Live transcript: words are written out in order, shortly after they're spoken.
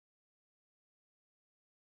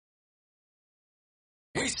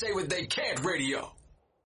We say what they can't radio.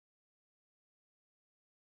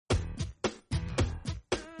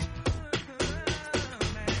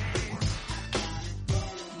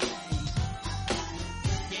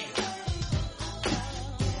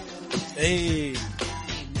 Hey.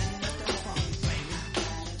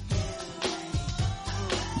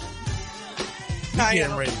 I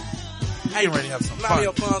ain't ready. I ain't ready to have some fun.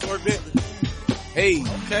 Hey.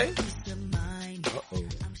 Okay.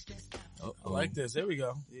 Uh-oh. I like this. There we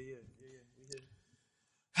go.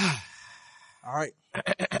 Yeah. All right.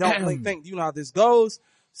 Don't think you know how this goes.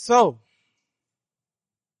 So,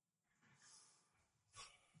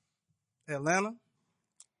 Atlanta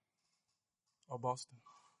or Boston?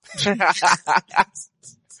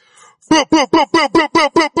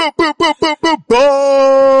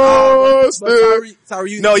 Boston.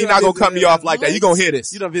 No, you're not gonna cut me off like that. You're gonna hear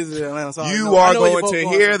this. You done visited Atlanta, so you are going to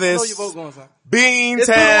hear this.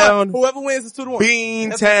 Beantown. Whoever wins is 2-1.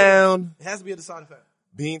 Beantown. It has to be a deciding factor.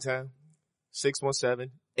 Beantown.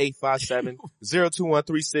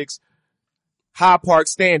 617-857-02136. High Park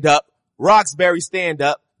stand up. Roxbury stand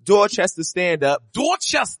up. Dorchester stand up.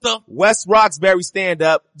 Dorchester. West Roxbury stand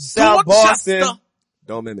up. South Boston.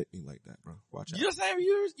 Don't mimic me like that, bro. Watch out. You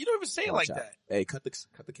don't even say it like that. Hey, cut the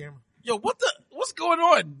camera. Yo, what's going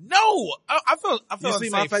on? No, I feel. You see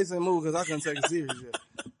my face and move because I couldn't take it serious yet.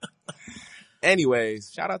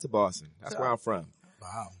 Anyways, shout out to Boston. That's where I'm from.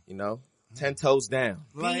 Wow. You know, 10 toes down.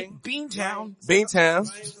 Beantown. Beantown.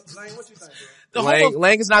 Lane, what you think, bro?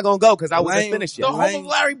 Lang is not gonna go because I wasn't finished yet. The home of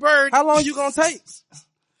Larry Bird. How long you gonna take?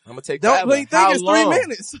 I'm gonna take Don't think it's 3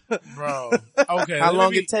 minutes. Bro. Okay. How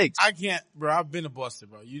long it takes? I can't, bro. I've been to Boston,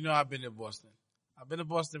 bro. You know I've been to Boston. I've been to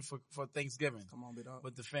Boston for Thanksgiving. Come on, big dog.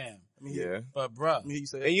 With the fam. Yeah. But, bro. And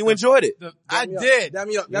you enjoyed it. I did. Damn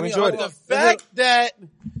me up. You enjoyed it. The fact that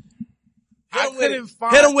I couldn't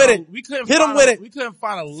find. Hit him with it. We couldn't Hit him with it. We couldn't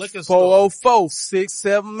find a liquor store.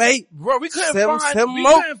 404-678. Bro, we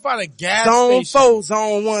couldn't find a gas Zone station. 4,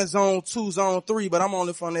 Zone 1, Zone 2, Zone 3, but I'm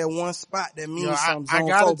only from that one spot that means something. I Zone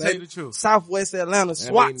gotta 4, tell baby. you the truth. Southwest Atlanta,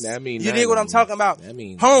 SWATs. You dig what I'm talking about?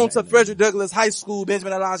 Home to Frederick Douglass High School,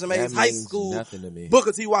 Benjamin Elijah Mays High School, nothing to me.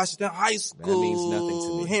 Booker T. Washington High School, That means nothing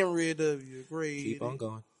to me. Henry W. Grade. Keep on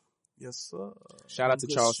going. Yes, sir. Shout out to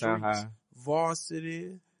Charlestown High.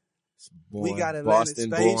 Varsity. Born, We got Atlanta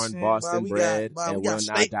Boston Station. born, Boston bred, and we got will not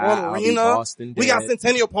State die. Farm I'll be Arena. Boston We got dead.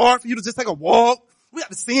 Centennial Park for you to just take a walk. We got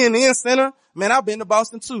the CNN Center. Man, I've been to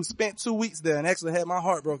Boston too. Spent 2 weeks there and actually had my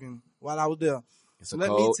heart broken while I was there. It's So a let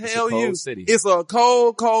cold, me tell it's a cold you, city. it's a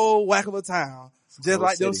cold whack of a town. Just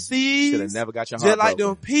like them seeds, Should've never got your heart just like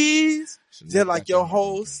broken. them peas, Should've just never like got your your heart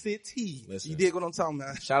whole broken. city. Listen. You dig what I'm talking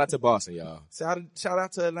about? Shout out to Boston, y'all. Shout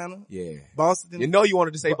out to Atlanta. Yeah. Boston. You know you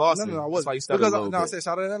wanted to say Boston. No, I That's wasn't. why you started a little I bit. said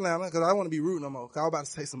shout out to Atlanta because I don't want to be rude no more. Cause I was about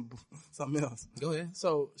to say something else. Go ahead.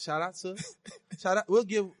 So shout out. We'll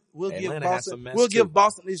give Atlanta has some Boston. mess, We'll too. give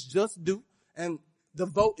Boston its just due, and the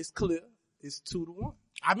vote is clear. It's 2-1.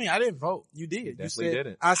 I mean, I didn't vote. You did. You Definitely said,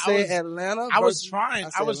 didn't. I said was- Atlanta. I was versus- trying.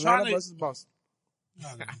 said I was Atlanta trying to- versus Boston.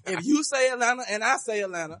 If you say Atlanta and I say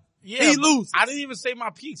Atlanta, Yeah, he loses. I didn't even say my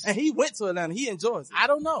piece. And he went to Atlanta. He enjoys it. I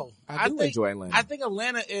don't know. I do enjoy Atlanta. I think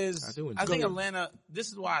Atlanta is. I do enjoy I think it. Atlanta. This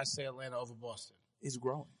is why I say Atlanta over Boston. It's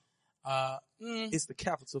growing. Mm, It's the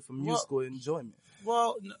capital for musical enjoyment.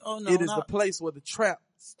 well, no, It is not- the place where the trap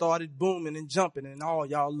started booming and jumping, and all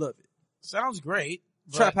y'all love it. sounds great.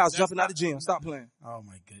 but Trap house that's jumping not- out the gym. Stop playing. Oh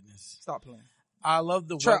my goodness! Stop playing. I love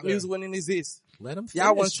the Trap weather. music wouldn't exist. Let him Y'all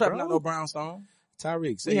finish, wasn't trapping bro. out no brownstone.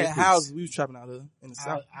 Tyreek, say We your had piece. houses we was trapping out of in the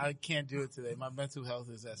south. I can't do it today. My mental health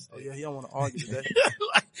is at stake. Oh yeah, he don't want to argue today.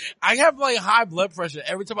 I have like high blood pressure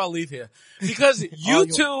every time I leave here because you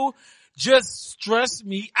Arguing. two just stress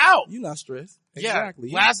me out. You not stressed. Exactly.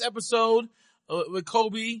 Yeah. Last episode with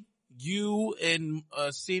Kobe, you and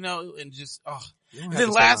Cino, and just You don't have then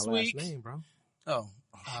to say last my last week, name, bro.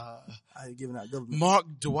 I ain't giving out government. Mark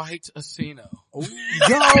Dwight Asino. Oh, Yo,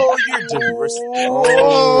 you're diverse.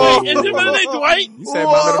 Wait, is your middle name Dwight? You said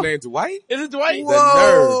my middle name Dwight? Is it Dwight? The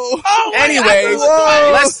nerve. Oh, wait, Anyways,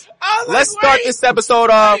 let's start this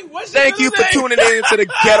episode off. Wait, what's your Thank you for middle tuning in to the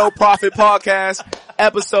Ghetto Prophet Podcast,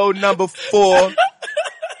 episode number 4.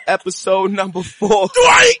 Episode number 4.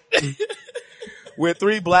 Dwight! We're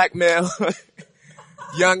 3 black male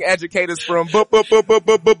young educators from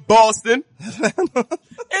Boston.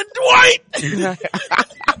 And Dwight!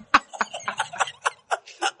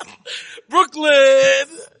 Brooklyn!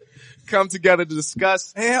 Come together to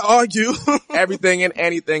discuss and argue. everything and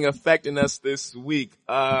anything affecting us this week.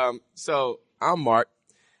 So I'm Mark,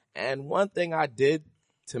 and one thing I did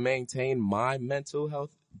to maintain my mental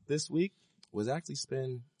health this week was actually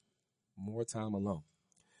spend more time alone.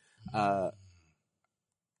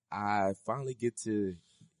 I finally get to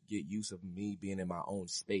get use of me being in my own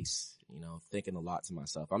space, thinking a lot to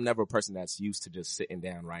myself. I'm never a person that's used to just sitting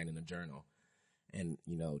down, writing in a journal and,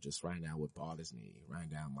 just writing down what bothers me, writing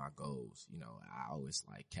down my goals. I always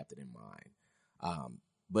kept it in mind.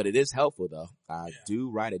 But it is helpful though. I do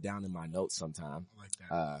write it down in my notes sometime. I like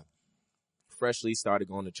that. Freshly started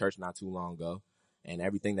going to church not too long ago, and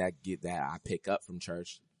everything that I pick up from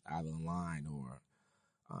church, either online or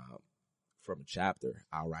from a chapter,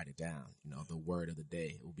 I'll write it down. The word of the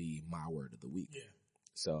day will be my word of the week. Yeah.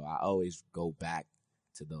 So I always go back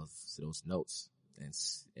to those notes, and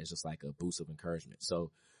it's just like a boost of encouragement.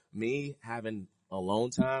 So me having alone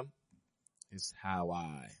time is how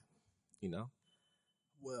I, deal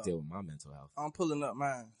with my mental health. I'm pulling up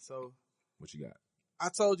mine. So What you got? I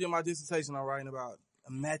told you in my dissertation I'm writing about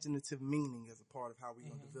imaginative meaning as a part of how we're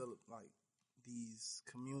going to develop these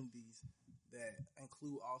communities that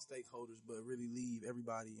include all stakeholders, but really leave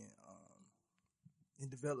everybody in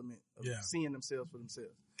development of seeing themselves for themselves.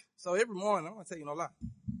 So every morning, I'm going to tell you no lie.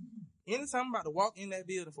 Anytime I'm about to walk in that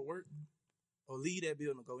building for work or leave that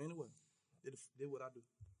building or go anywhere, did what I do.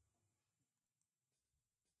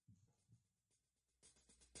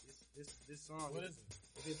 This song. What is it?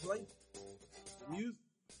 If it play, the music.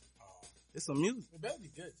 It's some music. It better be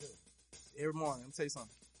good too. Every morning, let me tell you something.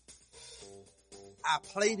 I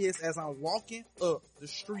play this as I'm walking up the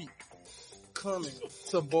street coming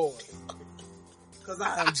to board. Cause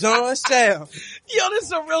I am John Shaft. Yo, this is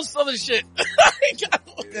some real Southern shit.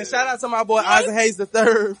 And shout out to my boy Isaac Hayes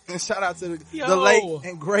III. And shout out to the late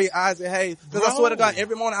and great Isaac Hayes. Cause I swear to God,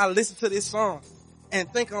 every morning I listen to this song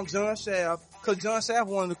and think I'm John Shaft. Cause John Shaft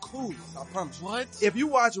one of the coolest, I promise you. What? If you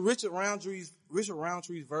watch Richard Roundtree's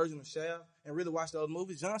version of Shaft and really watch those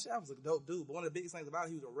movies, John Shaft was a dope dude. But one of the biggest things about it,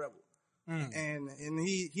 he was a rebel. And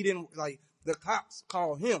he didn't, the cops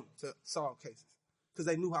called him to solve cases because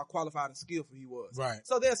they knew how qualified and skillful he was. Right.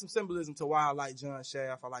 So there's some symbolism to why I like John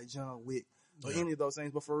Shaft, I like John Wick, or any of those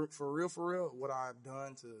things. But for real, what I've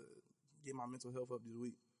done to get my mental health up this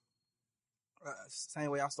week,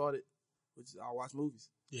 same way I started, which is I watch movies.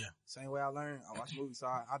 Yeah. Same way I learned, I watch movies. So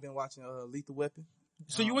I've been watching Lethal Weapon.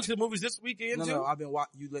 So you went to the movies this weekend too? No, I've been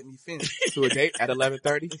watching. You let me finish. To a date at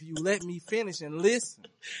 11:30. If you let me finish and listen.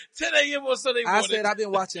 10 a.m. on Sunday morning. I said I've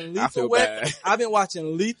been watching Lethal Weapon. Bad. I've been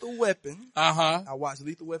watching Lethal Weapon. Uh-huh. I watched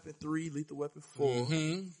Lethal Weapon 3, Lethal Weapon 4.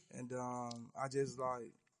 Mm-hmm. And I just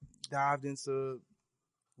dived into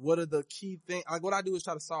what are the key things. What I do is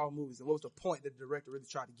try to solve movies. And what was the point that the director really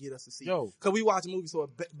tried to get us to see? Because we watch movies for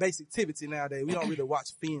basic activity nowadays. We don't really watch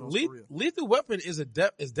films for real. Lethal Weapon is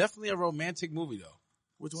definitely a romantic movie though.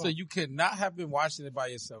 Which one? So you could not have been watching it by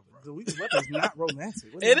yourself, bro. The Lethal Weapon is not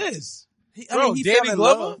romantic. It is. He Danny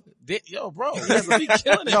Glover? Bro. He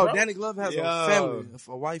killing it, bro. Danny Glover has a family,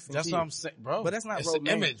 a wife and That's kids. what I'm saying, bro. But that's not it's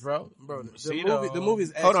romantic. an image, bro. The movie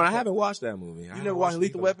is Hold on, I haven't watched that movie. You never watched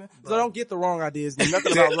Lethal Weapon? So don't get the wrong ideas.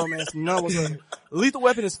 Nothing about romance. None whatsoever. Lethal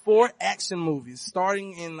Weapon is 4 action movies,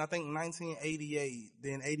 starting in, I think, 1988,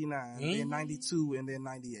 then 89, then 92, and then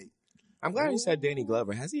 98. I'm glad you said Danny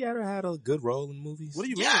Glover. Has he ever had a good role in movies? What do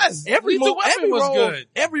you mean? Yes! Every role was good.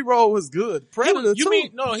 Every role was good. Predator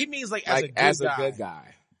he means as a good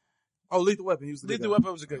guy. Oh, Lethal Weapon. He was Lethal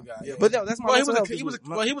Weapon was a good guy. Yeah. But no, that's my he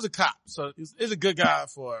was a cop, so he's a good guy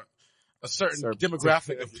for a certain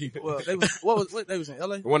demographic of people. Well, they was in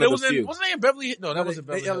LA? Wasn't they in Beverly? No, that wasn't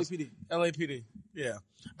Beverly Hills. LAPD. LAPD. Yeah.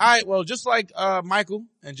 All right. Well, just like Michael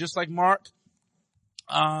and just like Mark,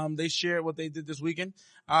 they shared what they did this weekend.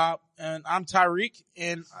 And I'm Tyreek,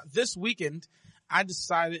 and this weekend I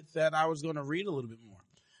decided that I was going to read a little bit more.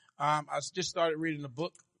 I just started reading a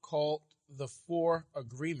book called The 4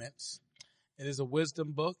 Agreements. It is a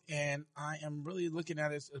wisdom book, and I am really looking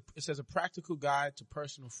at it. It says a practical guide to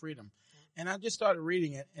personal freedom. And I just started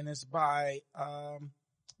reading it, and it's by,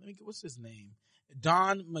 what's his name?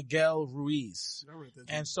 Don Miguel Ruiz.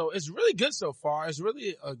 And so it's really good so far. It's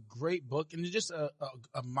really a great book, and it's just a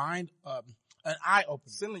mind, an eye opener.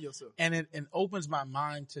 Center yourself. And it opens my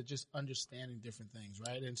mind to just understanding different things,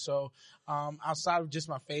 right? And so, outside of just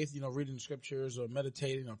my faith, reading the scriptures or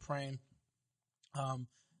meditating or praying, I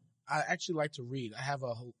actually like to read. I have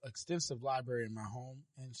a extensive library in my home.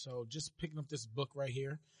 And so just picking up this book right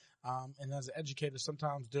here, and as an educator,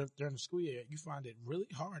 sometimes during the school year, you find it really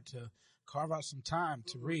hard to carve out some time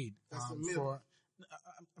to read,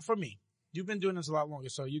 for me. You've been doing this a lot longer,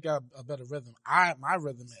 so you got a better rhythm. My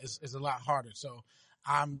rhythm is a lot harder, so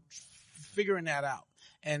I'm figuring that out.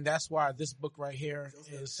 And that's why this book right here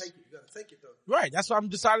is... You gotta take it though. Right. That's why I'm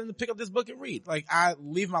deciding to pick up this book and read. I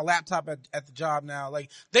leave my laptop at the job now.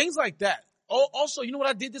 Things like that Oh, also, you know what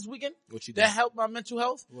I did this weekend? What you That did? helped my mental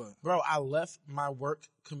health? What? Bro, I left my work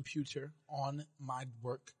computer on my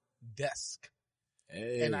work desk.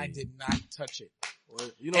 Hey. And I did not touch it. Well,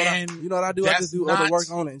 you know what I do? I that's just do not- other work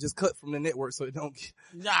on it and just cut from the network so it don't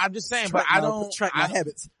Nah, I'm just saying, but I don't track my I don't-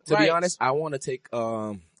 habits. To Right. be honest, I want to take.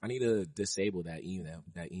 I need to disable that email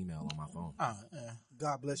on my phone. Yeah.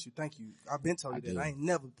 God bless you. Thank you. I've been telling I you that. do. I ain't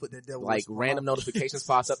never put that devil Like worship on random my- notifications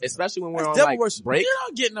pops up, especially when we're That's on devil like worship. break. You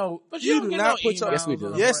don't get no, but You you don't do get not no put your- emails Yes, we do.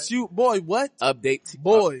 on the Yes, break. you boy. What? Update.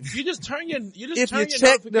 Boy. You just turn your, If turn you your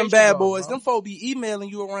check them notifications bad off, boys, bro. them folk be emailing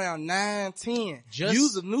you around 9, 10. Just-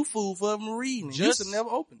 Use a new food for them reading. You Just- should never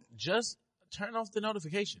open it. Just turn off the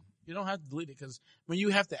notification. You don't have to delete it because when you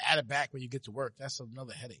have to add it back when you get to work, that's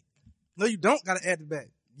another headache. No, you don't gotta add it back.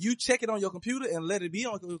 You check it on your computer and let it be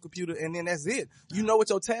on your computer, and then that's it. You know what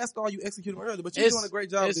your tasks are. You execute them early. But you're It's- doing a great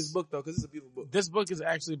job with it's- this book, though, because it's a beautiful book. This book has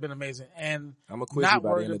actually been amazing. And I'm gonna quiz Not you by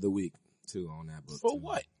the worried end of the week too on that book. for too.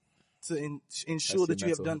 what? To ensure your that you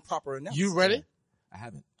have mental done health. proper analysis. You read it? I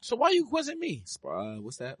haven't. So why are you quizzing me?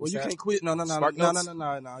 What's that? Well, What's you that? can't quit. No. Spark You Notes?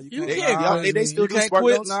 can't. You They, can't y'all, quiz they me. still You do can't Spark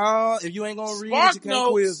quit. Notes? No, if you ain't gonna read Spark it, you can't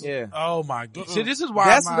Notes? quiz. Yeah. Oh my god! See, this is why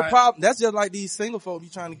That's my, the problem. That's just like these single folk be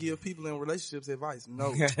trying to give people in relationships advice.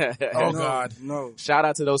 No. Oh No, God! No. Shout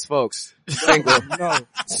out to those folks. Single. No.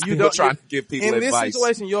 You don't trying to give people In this advice.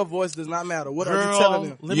 situation, your voice does not matter. What are Girl, you telling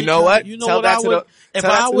them? let You me know tell what? You know Tell what that I to would. the- If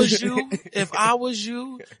tell that I to was the- you, if I was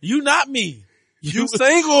you not me. You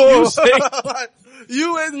single. You single.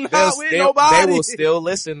 You is They'll not with still, nobody. they will still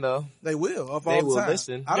listen though. They will. Of They all will time.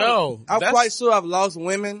 listen. I Yo, don't, I'm that's- quite sure I've lost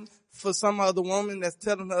women for some other woman that's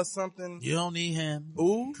telling her something. You don't need him.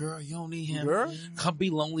 Ooh, Girl, you don't need him. Girl. Come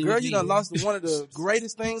be lonely girl, with you me. done lost one of the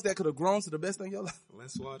greatest things that could have grown to the best thing in your life.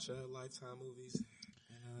 Let's watch Lifetime movies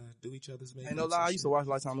and do each other's makeup. Ain't no lie. I used to watch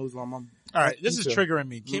Lifetime movies with my mom. All right, this Me is too. triggering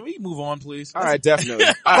me. Can we move on, please? All right, definitely.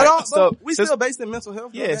 All But, right, but we since- still based in mental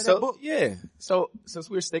health. yeah, that so book. yeah, so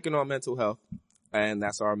since we're sticking on mental health, and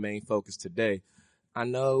that's our main focus today, I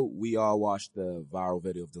know we all watched the viral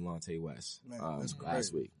video of Delonte West Man, that's last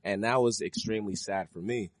crazy. week, and that was extremely sad for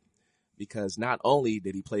me because not only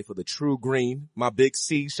did he play for the True Green, my big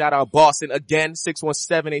C, shout out Boston again,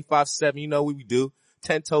 617-857, you know what we do,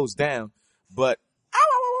 10 toes down, but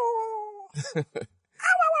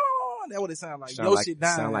That what it sound like. sound Your like, shit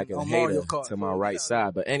dying sound like a on hater Mario Kart. to my right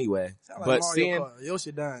side, but anyway, Sound like but Mario seeing, Kart. Your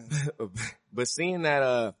shit dying. but seeing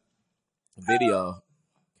that, video,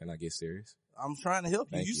 can I get serious? I'm trying to help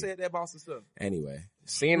you. Thank You you. said that Boston stuff. Anyway,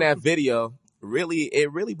 seeing that video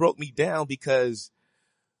it really broke me down because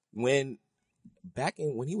when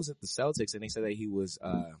he was at the Celtics and they said that he was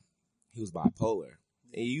bipolar,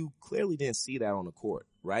 and you clearly didn't see that on the court,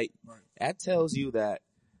 right? Right. That tells you that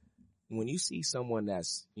when you see someone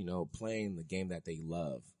that's, playing the game that they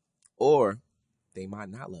love, or they might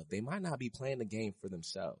not love, they might not be playing the game for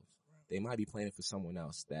themselves. They might be playing it for someone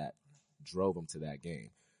else that drove them to that game.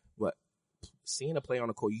 But seeing a player on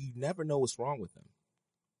the court, you never know what's wrong with them,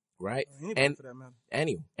 right? Anybody And for that matter.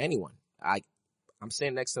 anyone. I'm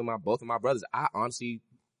sitting next to both of my brothers. I honestly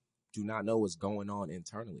do not know what's going on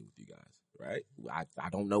internally with you guys, right? I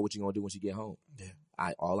don't know what you're gonna do once you get home.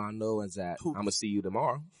 Yeah. All I know is that Poop. I'm gonna see you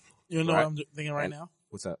tomorrow. You know Right. what I'm thinking right And- now?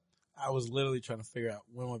 What's up? I was literally trying to figure out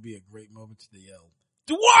when would be a great moment to yell,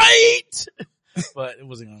 Dwight! But it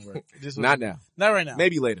wasn't going to work. It just Not wasn't- now. Not right now.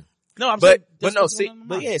 Maybe later. No, I'm But saying. but that's no, what's going on in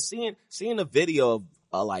my mind. seeing a video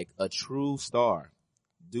of like a true star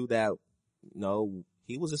do that.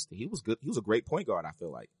 He was good. He was a great point guard. I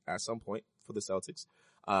feel like at some point for the Celtics,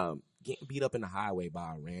 getting beat up in the highway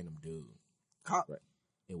by a random dude. Cop. Right.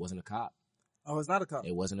 It wasn't a cop. Oh, it's not a cop.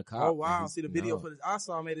 It wasn't a cop. Oh wow! See the video No. footage I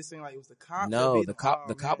saw made it seem like it was the cop. that No, beat the him. cop. Oh,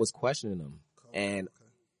 The man. cop was questioning him, Cool. and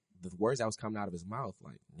Okay. the words that was coming out of his mouth,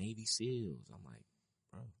 like Navy SEALs. I'm like,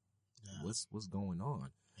 bro, Yeah. what's going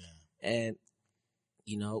on? Yeah. And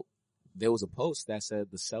there was a post that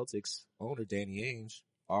said the Celtics owner Danny Ainge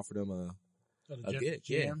offered him a gig,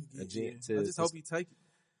 GM? a G- Yeah. I just hope he take it.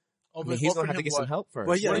 I mean, he's gonna have to get some help first.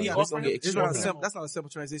 Well, yeah, What he did got he offer him? it's not a Extraordinary. simple, that's not a simple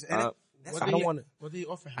transition. And that's What I did don't he- want to. What did he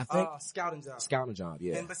offer him? I think scouting job. scouting job.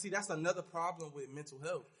 Yeah, But see, that's another problem with mental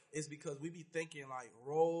health is because we be thinking like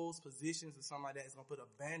roles, positions, or something like that is gonna put a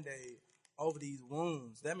Band-Aid over these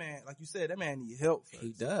wounds. That man, like you said, that man need help. First.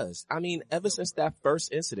 he does. I mean, ever since that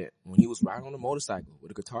first incident when he was riding on a motorcycle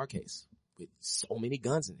with a guitar case with so many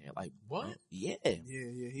guns in there, like What? Yeah, Yeah.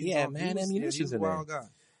 He had mad ammunitions he was a in there. wild guy.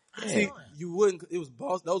 Yeah. See, you wouldn't. It was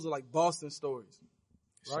Boston. Those are like Boston stories.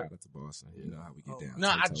 Right. Shout out to Boston. You know how we get down. No,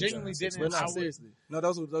 I 10 toes genuinely down, didn't. 6 But I no, would- seriously. No,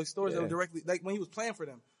 those were those stories that Yeah. were directly like when he was playing for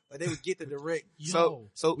them. Like they would get the direct. Yo,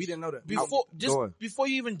 So We didn't know that. before go on. before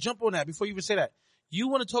you even jump on that, before you even say that, you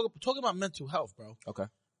want to talk about mental health, bro. Okay.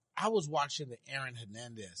 I was watching the Aaron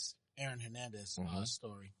Hernandez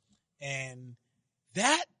story, and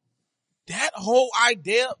that whole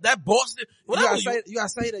idea, that Boston, You gotta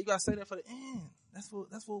say that for the end. That's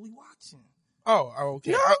what we watching. Oh,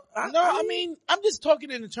 okay. No, I mean, I'm just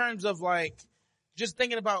talking in terms of like, just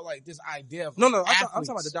thinking about like this idea of No, I'm athletes. talking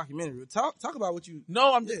about the documentary. Talk about what you.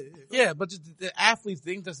 No, I'm Yeah. but just the athlete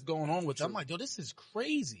thing that's going on with it. I'm like, yo, this is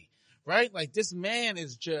crazy, right? Like this man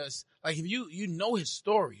is just like, if you know his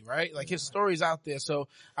story, right? Like his story's out there. So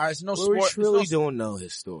it's no sport. We truly don't know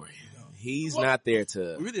his story. He's not there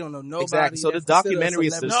to. We really don't know nobody. Exactly. So the documentary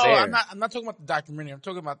is just there. I'm not talking about the documentary. I'm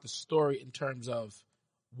talking about the story in terms of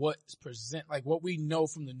what's like what we know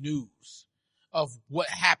from the news of what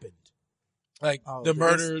happened. Like the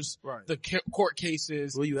murders, right. the court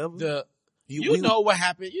cases. Will you ever? You know what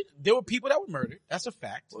happened. There were people that were murdered. That's a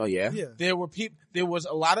fact. Oh yeah. There was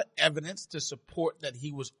a lot of evidence to support that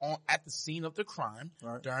he was at the scene of the crime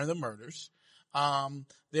during the murders.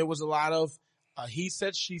 There was a lot of he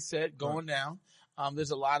said, she said going down.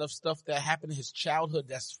 There's a lot of stuff that happened in his childhood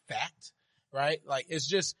that's fact, right? Like it's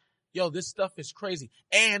just, yo, this stuff is crazy.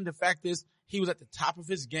 And the fact is, he was at the top of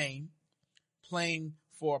his game, playing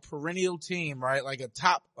for a perennial team, right? Like a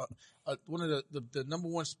top, one of the number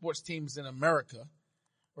one sports teams in America,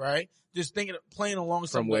 right? Just thinking of playing along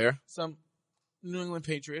From where? Some New England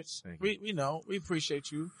Patriots. We know, we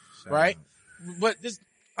appreciate you, Shout right? out. But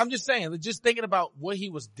I'm just saying, just thinking about what he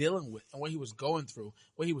was dealing with and what he was going through,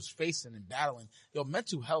 what he was facing and battling. Yo,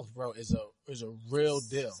 mental health, bro, is a real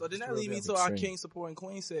deal. So then that leads me to our King supporting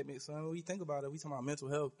Queen segment. So when we think about it, we talk about mental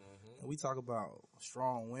health, and we talk about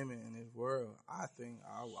strong women in this world. I think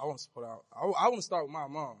I want to support I want to start with my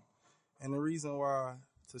mom, and the reason why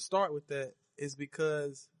to start with that is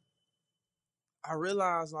because I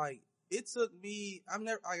realized like it took me. I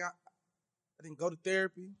didn't go to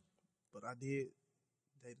therapy, but I did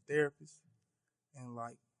date a therapist, and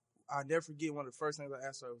like I never forget one of the first things I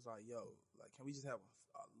asked her was like, "Yo, like, can we just have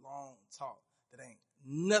a long talk that ain't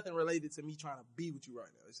nothing related to me trying to be with you right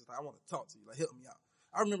now? It's just like I want to talk to you, like help me out."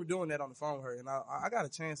 I remember doing that on the phone with her, and I got a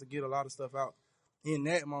chance to get a lot of stuff out in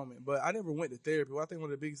that moment, but I never went to therapy. Well, I think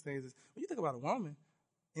one of the biggest things is when you think about a woman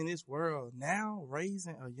in this world now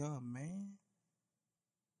raising a young man.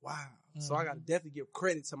 Wow. Mm-hmm. So I got to definitely give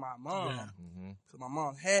credit to my mom. Because my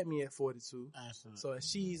mom had me at 42. Absolutely. So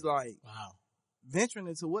she's like venturing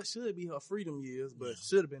into what should be her freedom years, but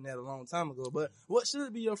should have been that a long time ago. But what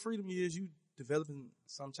should be your freedom years, you developing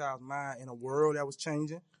some child's mind in a world that was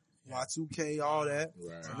changing. Y2K, all that.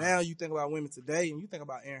 Right. So now you think about women today and you think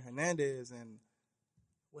about Aaron Hernandez and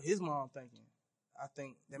what his mom thinking. I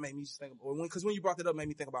think that made me just think about, because when you brought that up, it made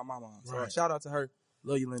me think about my mom. So shout out to her.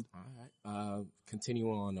 Love you, Linda. All right.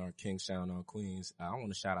 Continue on our Kings, shout out Queens. I want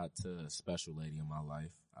to shout out to a special lady in my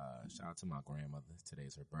life. Shout out to my grandmother.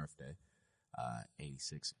 Today's her birthday.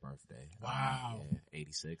 86th birthday. Wow.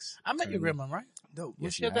 86. I met your grandma, right? Dope.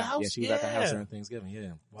 Was she at the house? Yeah, she was at the house during Thanksgiving.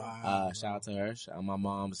 Yeah. Wow. Shout out to her. My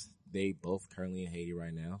mom's, they both currently in Haiti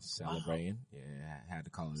right now, celebrating. Wow. Yeah, I had to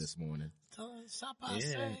call her this morning.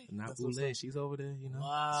 Not Boulay. She's over there, you know.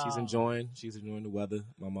 Wow. She's enjoying the weather.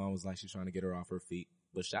 My mom was like, she's trying to get her off her feet.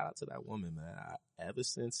 But shout out to that woman, man. Ever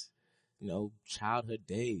since, childhood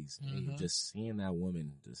days, just seeing that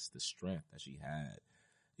woman, just the strength that she had,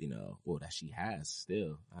 that she has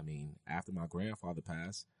still. I mean, after my grandfather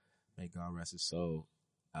passed, may God rest his soul,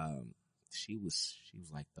 she was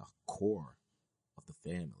like the core of the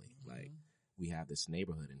family. Like, we have this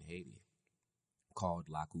neighborhood in Haiti called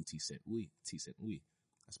Lac Tisset-Ui.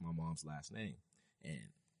 That's my mom's last name. And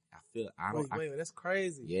Wait, that's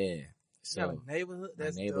crazy. Yeah. So, you got a neighborhood?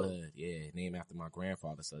 That's neighborhood, dope. yeah, named after my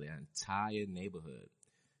grandfather. So the entire neighborhood,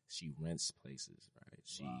 she rents places, right?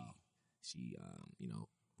 She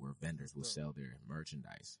where vendors will sell their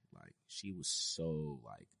merchandise. Like, she was so,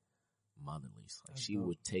 like, motherly. Like, she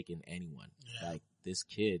would take in anyone. Yeah. Like, this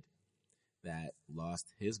kid that lost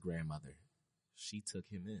his grandmother, she took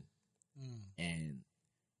him in. And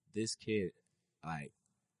this kid, like,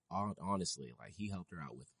 honestly, like, he helped her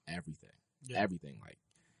out with everything. Yeah. Everything. Like,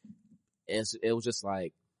 it was just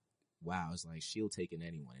like, wow, it's like she'll take in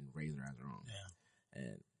anyone and raise her as her own. Yeah.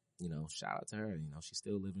 And, shout out to her. She's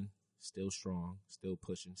still living, still strong, still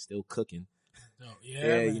pushing, still cooking. Oh,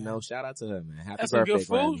 yeah, shout out to her, man. Happy birthday, some good food,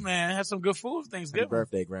 Grandma. man. Have some good food Thanksgiving. Happy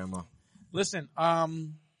birthday, Grandma. Listen,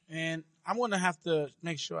 and I'm going to have to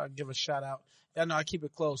make sure I give a shout out. I know I keep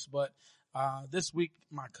it close, but this week,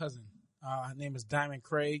 my cousin, her name is Diamond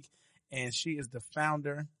Craig, and she is the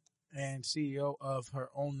founder and CEO of her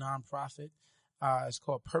own nonprofit. It's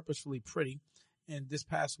called Purposefully Pretty. And this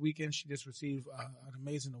past weekend, she just received an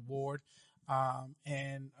amazing award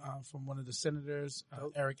and from one of the senators,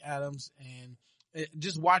 Eric Adams, and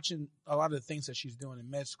just watching a lot of the things that she's doing in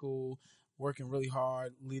med school, working really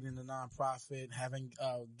hard, leading the nonprofit, having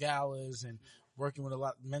galas, and working with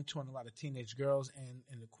mentoring a lot of teenage girls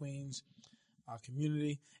in the Queens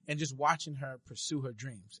community, and just watching her pursue her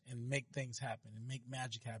dreams and make things happen and make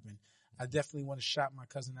magic happen. I definitely want to shout my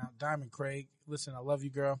cousin out, Diamond Craig. Listen, I love you,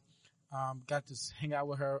 girl. Got to hang out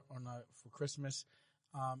with her for Christmas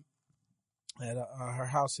at her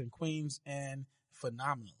house in Queens, and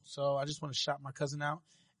phenomenal. So I just want to shout my cousin out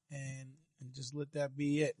and just let that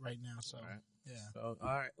be it right now. So, right. Yeah. So, all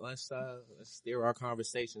right, let's steer our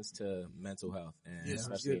conversations to mental health, and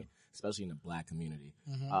especially in the Black community.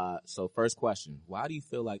 Mm-hmm. So first question, why do you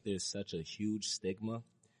feel like there's such a huge stigma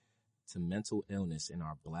to mental illness in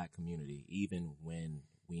our Black community, even when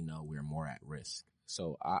we know we're more at risk?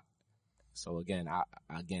 So again,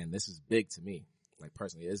 this is big to me. Like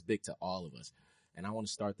personally, it's big to all of us. And I want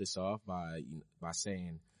to start this off by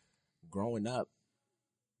saying, growing up,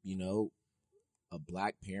 a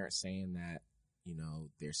Black parent saying that,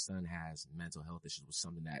 their son has mental health issues was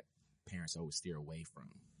something that parents always steer away from.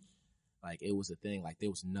 Like, it was a thing, like there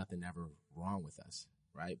was nothing ever wrong with us,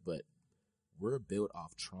 right? But we're built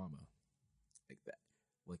off trauma. Like that.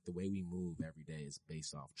 Like the way we move every day is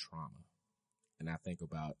based off trauma. And I think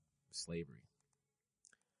about slavery.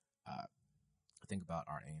 I think about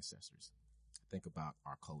our ancestors. I think about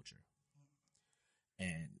our culture.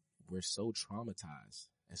 And we're so traumatized.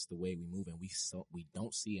 That's the way we move, and we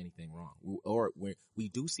don't see anything wrong. We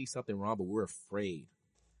do see something wrong, but we're afraid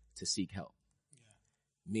to seek help.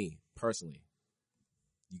 Yeah. Me, personally,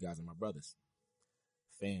 you guys are my brothers.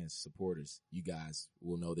 Fans, supporters, you guys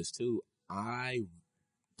will know this too. I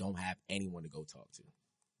don't have anyone to go talk to.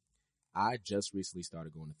 I just recently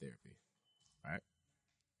started going to therapy, right?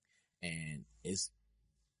 And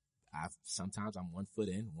sometimes I'm 1 foot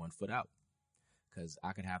in, 1 foot out. Cause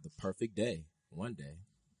I could have the perfect day one day.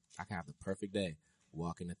 I could have the perfect day,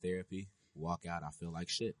 walk into therapy, walk out, I feel like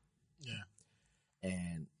shit. Yeah.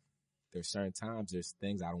 And there's certain times, there's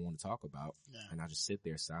things I don't want to talk about. Yeah. And I just sit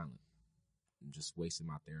there silent and just wasting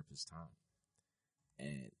my therapist's time.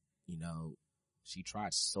 And, she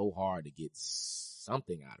tried so hard to get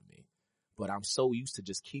something out of me, but I'm so used to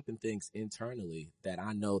just keeping things internally that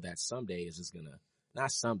I know that someday is just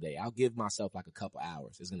not someday, I'll give myself like a couple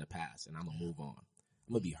hours. It's going to pass and I'm going to move on.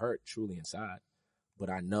 I'm going to be hurt truly inside, but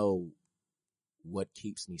I know what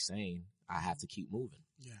keeps me sane. I have to keep moving.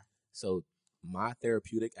 Yeah. So my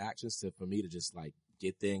therapeutic actions for me to just like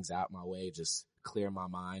get things out my way, just clear my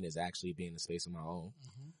mind, is actually being in the space of my own.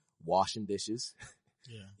 Mm-hmm. Washing dishes.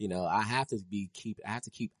 Yeah. I have to keep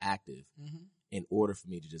active in order for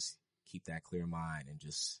me to just keep that clear mind and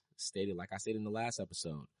just state it. Like I said in the last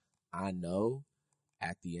episode, I know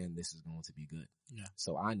at the end, this is going to be good. Yeah.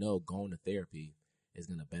 So I know going to therapy is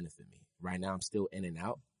going to benefit me. Right now, I'm still in and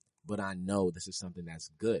out, but I know this is something that's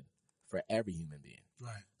good for every human being.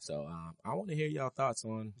 Right. So I want to hear y'all thoughts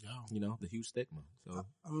on, the huge stigma. So,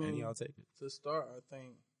 any y'all take it. To start, I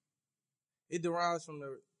think it derives from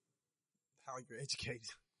how you're educated.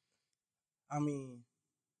 I mean,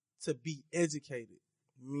 to be educated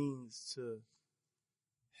means to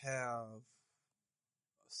have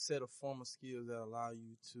set of formal skills that allow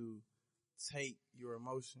you to take your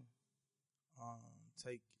emotion,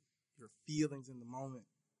 take your feelings in the moment,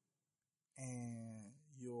 and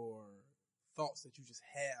your thoughts that you just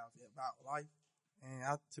have about life.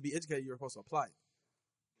 And to be educated, you're supposed to apply it.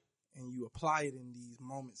 And you apply it in these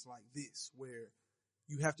moments like this, where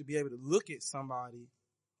you have to be able to look at somebody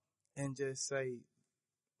and just say,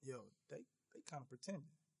 yo, they kind of pretending.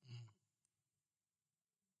 Mm.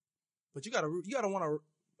 But you gotta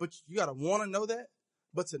want to know that.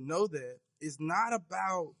 But to know that is not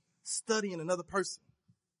about studying another person.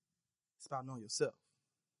 It's about knowing yourself.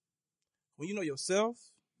 When you know yourself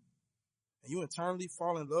and you internally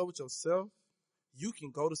fall in love with yourself, you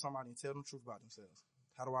can go to somebody and tell them the truth about themselves.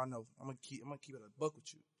 How do I know? I'm gonna keep it a buck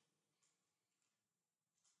with you.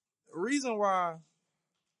 The reason why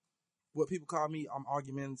what people call me, I'm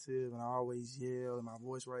argumentative and I always yell and my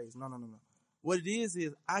voice raised. No. What it is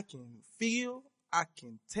I can feel, I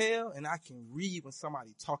can tell, and I can read when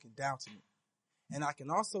somebody talking down to me. And I can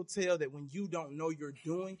also tell that when you don't know you're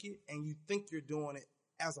doing it and you think you're doing it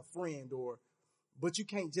as a friend, but you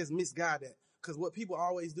can't just misguide that. Because what people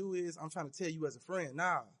always do is, I'm trying to tell you as a friend.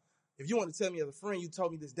 Nah, if you want to tell me as a friend, you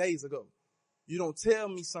told me this days ago. You don't tell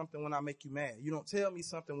me something when I make you mad. You don't tell me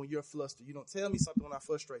something when you're flustered. You don't tell me something when I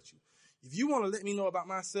frustrate you. If you want to let me know about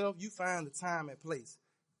myself, you find the time and place.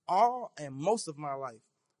 All and most of my life,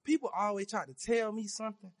 people always try to tell me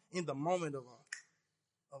something in the moment of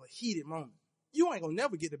of a heated moment. You ain't gonna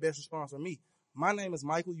never get the best response from me. My name is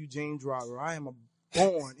Michael Eugene Driver. I am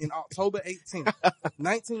born in October 18th,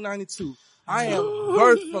 1992. I am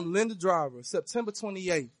birthed from Linda Driver, September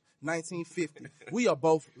 28th, 1950. We are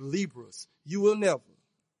both Libras. You will never,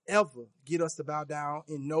 ever get us to bow down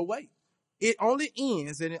in no way. It only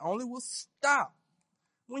ends and it only will stop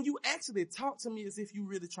when you actually talk to me as if you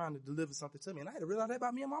really trying to deliver something to me. And I had to realize that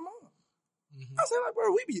about me and my mom. Mm-hmm. I said, like,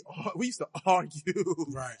 bro, we used to argue.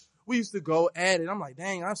 Right. We used to go at it. I'm like,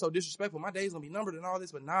 dang, I'm so disrespectful. My day's gonna be numbered and all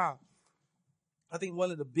this, but nah. I think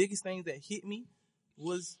one of the biggest things that hit me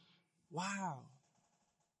was, wow,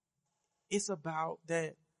 it's about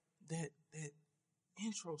that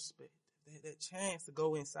introspect, that chance to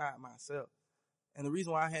go inside myself. And the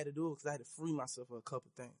reason why I had to do it was because I had to free myself of a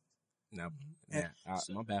couple things. Now,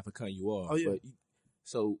 my bad for cutting you off. Oh, yeah. But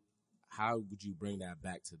so how would you bring that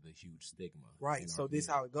back to the huge stigma? Right. So this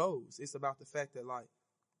how it goes. It's about the fact that, like,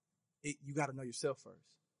 you got to know yourself first.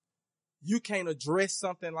 You can't address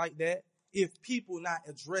something like that if people not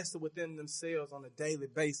address it within themselves on a daily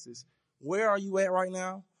basis. Where are you at right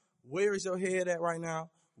now? Where is your head at right now?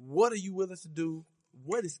 What are you willing to do?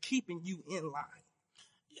 What is keeping you in line?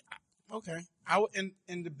 Yeah, okay.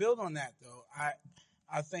 And to build on that, though,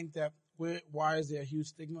 I think that why is there a huge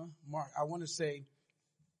stigma? Mark, I want to say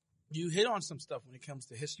you hit on some stuff when it comes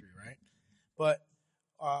to history, right? But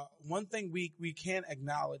one thing we can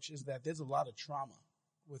acknowledge is that there's a lot of trauma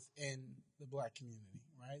within the black community,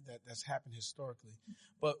 right? That's happened historically.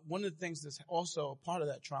 But one of the things that's also a part of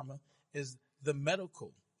that trauma is the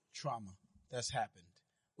medical trauma that's happened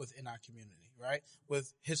within our community, right?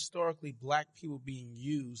 With historically black people being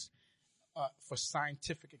used for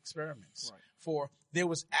scientific experiments. Right. There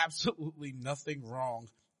was absolutely nothing wrong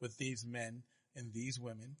with these men and these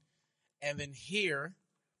women. And then here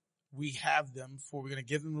we have them we're going to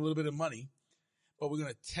give them a little bit of money, but we're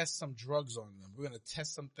going to test some drugs on them. We're going to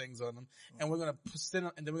test some things on them, and we're going to send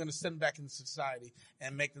them back into society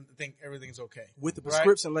and make them think everything's okay. With the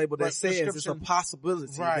prescription label that says it's a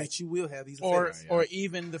possibility that you will have these effects. Or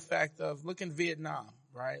even the fact of look in Vietnam,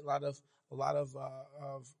 right? A lot of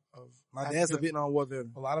my dad's a Vietnam War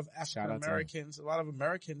veteran. A lot of African Americans, a lot of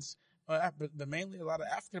Americans, but mainly a lot of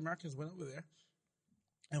African Americans went over there.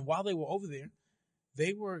 And while they were over there,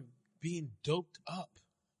 they were being doped up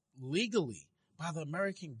legally by the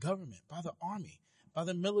American government, by the army, by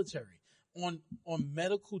the military on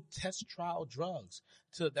medical test trial drugs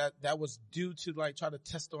that was due to like try to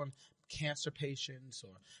test on cancer patients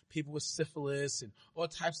or people with syphilis and all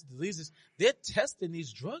types of diseases. They're testing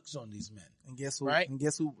these drugs on these men. And guess who? Right? And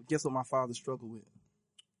guess what my father struggled with?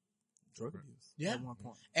 Drug abuse. Yeah. At one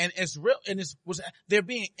point. And it's real. And they're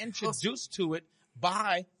being introduced to it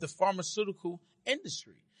by the pharmaceutical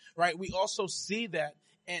industry, right? We also see that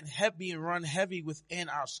and being run heavy within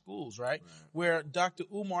our schools, right? Where Dr.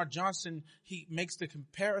 Umar Johnson, he makes the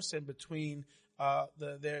comparison between,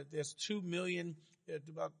 there's 2 million,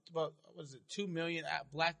 about, what is it, 2 million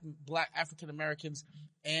black African Americans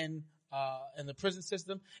in the prison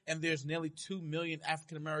system, and there's nearly 2 million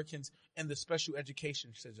African Americans in the special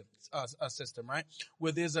education system, right?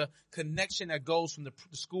 Where there's a connection that goes from the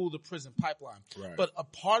school to prison pipeline. Right. But a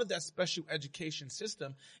part of that special education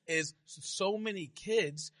system is so many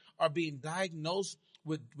kids are being diagnosed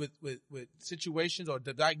with situations or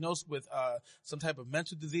diagnosed with some type of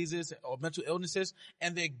mental diseases or mental illnesses,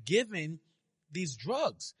 and they're given these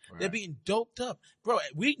drugs. Right. They're being doped up. Bro,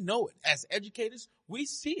 we know it. As educators, we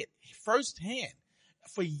see it firsthand.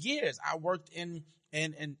 For years, I worked in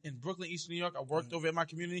Brooklyn, East New York. I worked over in my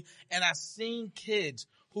community, and I seen kids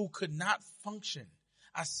who could not function.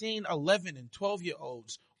 I seen 11 and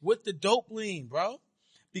 12-year-olds with the dope lean, bro,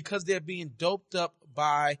 because they're being doped up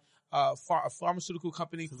by a pharmaceutical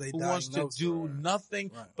company who wants to do nothing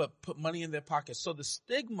but put money in their pockets. So the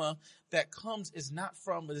stigma that comes is not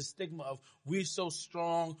from the stigma of we're so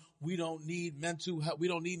strong, we don't need mental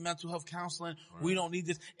health counseling, we don't need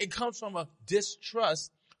this. It comes from a distrust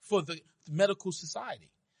for the medical society.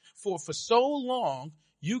 For so long,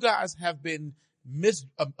 you guys have been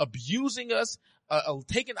abusing us,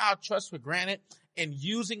 taking our trust for granted, and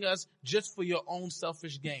using us just for your own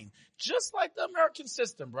selfish gain. Just like the American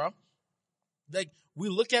system, bro. Like, we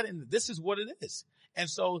look at it and this is what it is. And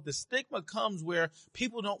so the stigma comes where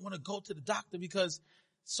people don't want to go to the doctor because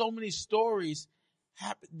so many stories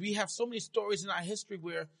happen. We have so many stories in our history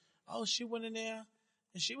where, oh, she went in there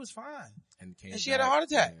and she was fine. And she had a heart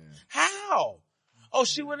attack. Yeah. How? Oh,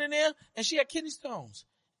 she went in there and she had kidney stones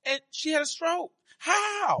and she had a stroke.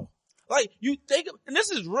 How? Like, you think, and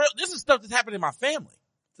this is real, this is stuff that's happened in my family.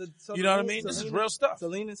 So you know what I mean? This is real stuff. To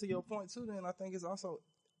lean into your point too, then I think it's also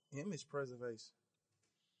image preservation.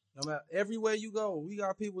 No matter everywhere you go, we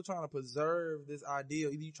got people trying to preserve this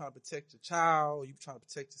ideal. Either you trying to protect your child, or you trying to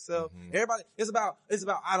protect yourself. Mhm. Everybody, it's about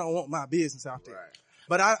I don't want my business out there. Right.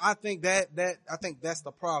 But I think that's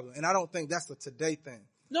the problem, and I don't think that's a today thing.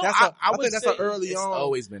 No, I would think that's say an early It's on.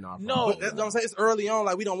 always been our No. problem. But that's what I'm saying. It's early on.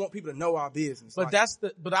 Like we don't want people to know our business. But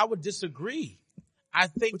Like, but I would disagree. I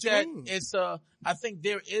think What you that mean? I think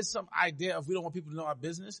there is some idea of we don't want people to know our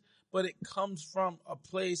business, but it comes from a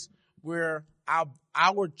place where our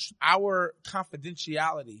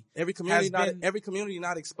confidentiality. every community has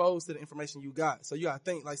not exposed to the information you got. So you gotta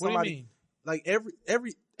think like What do you somebody mean? like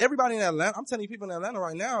everybody in Atlanta. I'm telling you, people in Atlanta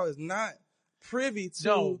right now is not privy to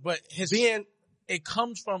No, but being it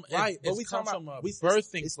comes from right. But it we comes talking from a about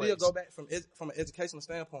birthing it still place. go back from an educational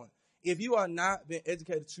standpoint. If you are not being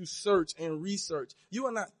educated to search and research, you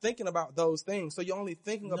are not thinking about those things. So you're only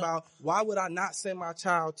thinking about why would I not send my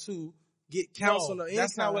child to get counseling or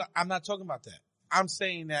That's not what I'm not talking about that. I'm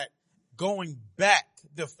saying that going back,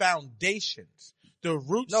 the foundations, the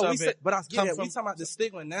roots of it. but I get come it. from- We talking about the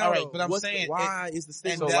stigma now. All right, though. but I'm saying why is the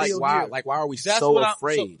stigma So and like still why here? are we That's so what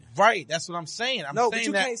afraid? right, that's what I'm saying. I'm No, saying but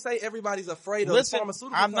you that, can't say everybody's afraid of listen, the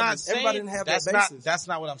pharmaceutical I'm not companies. saying Everybody didn't have that's that not basis. that's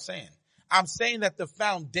not what I'm saying. I'm saying that the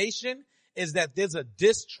foundation is that there's a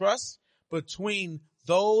distrust between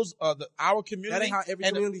those our community. That ain't how every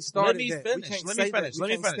and- community started. Let me that. finish. We can't Let say me finish. That. Let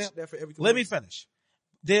We me can't finish. stamp that for every Let me community. finish.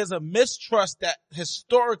 There's a mistrust that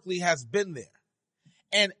historically has been there.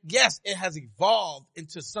 And yes, it has evolved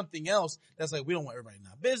into something else that's like, we don't want everybody in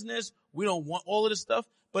our business. We don't want all of this stuff,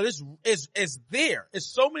 but it's there. It's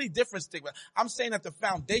so many different stigmas. I'm saying at the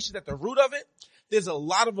foundation, at the root of it, there's a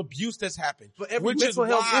lot of abuse that's happened. But every which mental is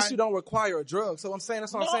health why, issue don't require a drug. So I'm saying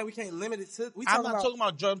that's what No. I'm saying. We can't limit it to. I'm not talking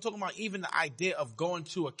about drugs. I'm talking about even the idea of going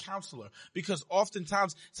to a counselor, because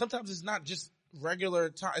sometimes it's not just regular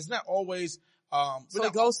time. It's not always, But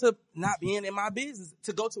it goes to not being in my business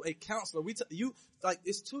to go to a counselor.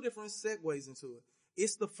 It's two different segues into it.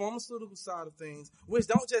 It's the pharmaceutical side of things, which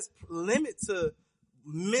don't just limit to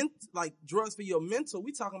drugs for your mental.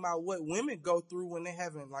 We talking about what women go through when they're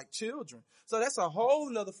having like children. So that's a whole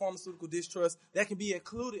nother pharmaceutical distrust that can be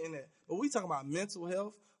included in that. But we talking about mental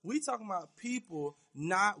health. We talking about people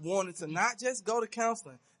not wanting to not just go to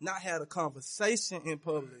counseling, not have a conversation in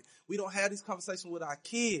public. We don't have these conversations with our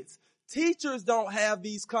kids. Teachers don't have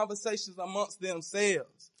these conversations amongst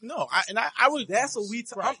themselves. no, I would. That's what we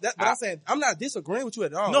talk. Right. But I'm saying I'm not disagreeing with you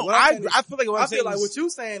at all. No, What I'm saying is, I feel like what I'm I feel saying like is, what you're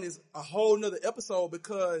saying is a whole nother episode,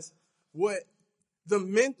 because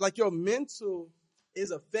your mental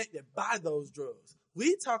is affected by those drugs.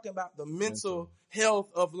 We talking about the mental health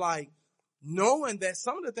of like knowing that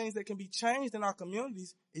some of the things that can be changed in our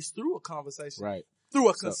communities is through a conversation. Right. Through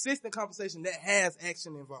a consistent conversation that has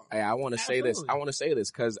action involved. Hey, I want to say this. Absolutely. I want to say this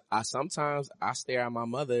because sometimes I stare at my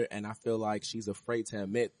mother and I feel like she's afraid to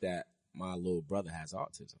admit that my little brother has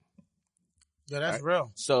autism. yeah, that's Right.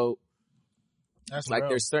 real. So That's like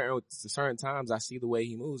real. there's certain times I see the way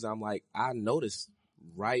he moves. I'm like, I noticed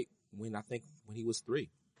right when he was 3.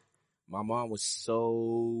 My mom was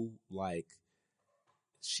so like,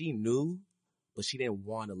 she knew, but she didn't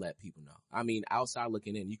want to let people know. I mean, outside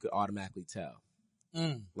looking in, you could automatically tell.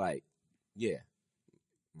 Like, yeah,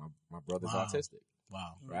 my brother's Wow. autistic,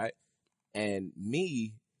 Wow. right? And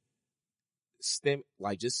me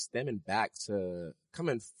stemming back to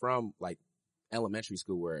coming from like elementary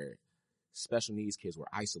school where special needs kids were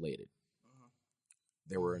isolated.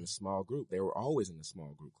 They were in a small group. They were always in a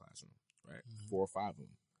small group classroom, right? 4 or 5 of them.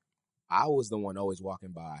 I was the one always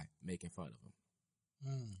walking by making fun of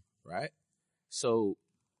them, right? So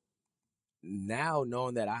now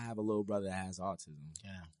knowing that I have a little brother that has autism,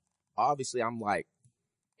 Yeah. obviously I'm like,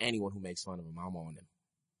 anyone who makes fun of him, I'm on him.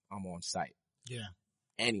 I'm on site. Yeah.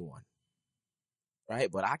 Anyone.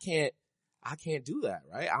 Right? But I can't do that,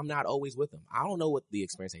 right? I'm not always with him. I don't know what the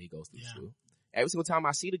experience that he goes through. Yeah. Too. Every single time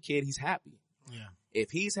I see the kid, he's happy. Yeah.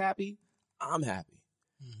 If he's happy, I'm happy.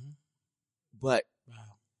 Mm-hmm. But Wow.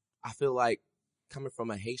 I feel like coming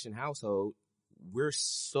from a Haitian household, we're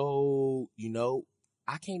so,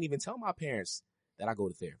 I can't even tell my parents that I go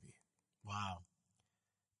to therapy. Wow.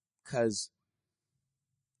 Because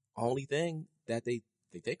only thing that they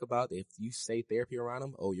think about, if you say therapy around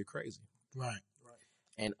them, oh, you're crazy. Right.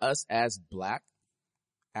 And us as Black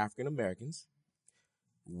African Americans,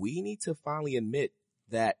 we need to finally admit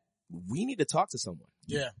that we need to talk to someone.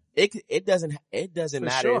 Yeah. It doesn't For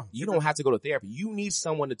matter. sure. You don't have to go to therapy. You need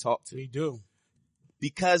someone to talk to. We do.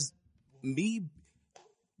 Because me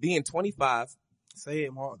being 25, Say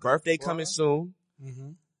it, Mark. birthday coming soon,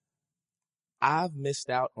 Mm-hmm. I've missed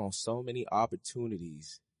out on so many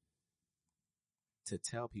opportunities to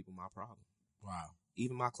tell people my problem. Wow.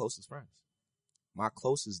 Even my closest friends. my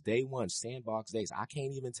closest day one, sandbox days, I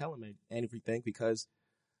can't even tell them anything because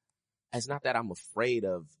it's not that I'm afraid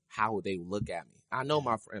of how they look at me. I know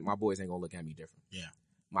my boys ain't gonna look at me different. Yeah.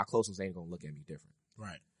 My close ones ain't gonna look at me different.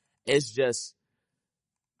 Right. It's just,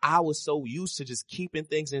 I was so used to just keeping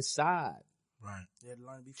things inside. Right. You had to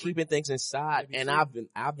learn to be free. Keeping things inside. And free.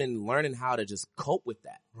 I've been learning how to just cope with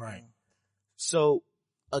that. Right. So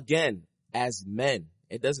again, as men,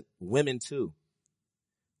 women too,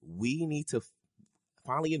 we need to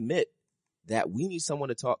finally admit that we need someone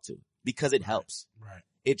to talk to because it helps. Right.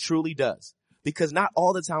 It truly does. Because not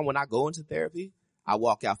all the time when I go into therapy, I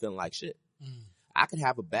walk out feeling like shit. I could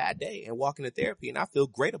have a bad day and walk into therapy and I feel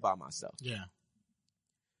great about myself. Yeah.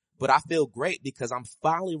 But I feel great because I'm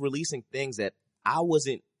finally releasing things that I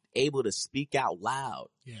wasn't able to speak out loud.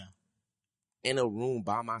 Yeah. In a room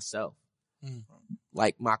by myself.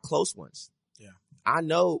 Like my close ones. Yeah. I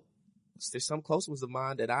know there's some close ones of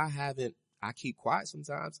mine that I keep quiet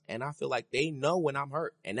sometimes and I feel like they know when I'm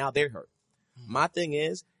hurt and now they're hurt. My thing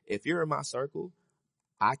is, if you're in my circle,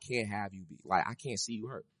 I can't have you I can't see you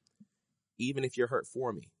hurt. Even if you're hurt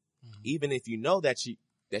for me. Even if you know that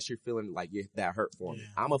you're feeling like you're that hurt for me.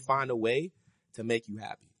 I'm going to find a way to make you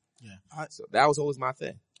happy. Yeah. So that was always my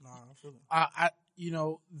thing. I feel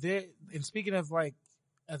it. And speaking of like,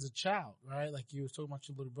 as a child, right? Like you was talking about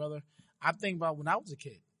your little brother. I think about when I was a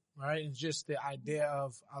kid, right? And just the idea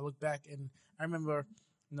of, I look back and I remember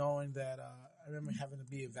knowing that, I remember having to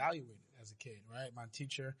be evaluated as a kid, right? My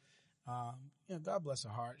teacher, God bless her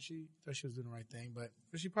heart. She thought she was doing the right thing, but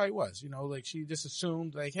she probably was, like she just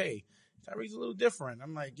assumed like, hey, Tyreek's a little different.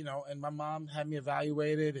 I'm like, and my mom had me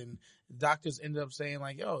evaluated and doctors ended up saying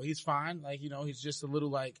like, yo, he's fine. Like, he's just a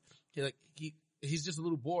little he's just a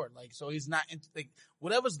little bored. Like, so he's not like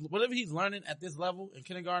whatever he's learning at this level in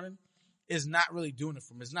kindergarten is not really doing it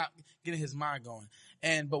for him. It's not getting his mind going.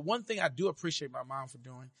 But one thing I do appreciate my mom for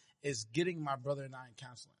doing is getting my brother and I in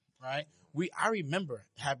counseling, right? I remember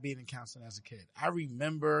being in counseling as a kid. I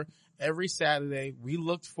remember every Saturday we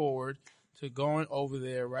looked forward to going over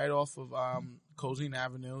there right off of Cozine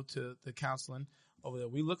Avenue to the counseling over there.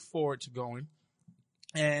 We looked forward to going.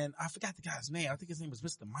 And I forgot the guy's name. I think his name was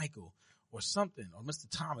Mr. Michael or something, or Mr.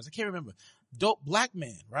 Thomas. I can't remember. Dope black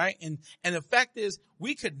man, right? And the fact is,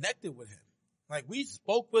 we connected with him. Like, we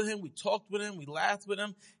spoke with him, we talked with him, we laughed with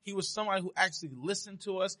him. He was somebody who actually listened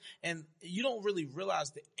to us. And you don't really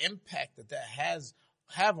realize the impact that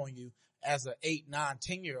have on you as an 8, 9,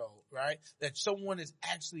 10-year-old, right? That someone is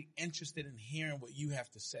actually interested in hearing what you have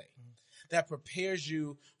to say. That prepares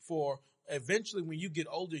you for eventually when you get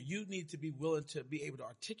older, you need to be willing to be able to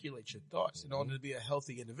articulate your thoughts in order to be a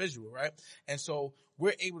healthy individual, right? And so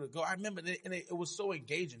we're able to go. I remember it was so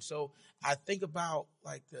engaging. So I think about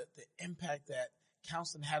like the impact that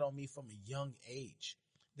counseling had on me from a young age,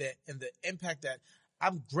 and the impact that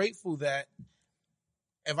I'm grateful that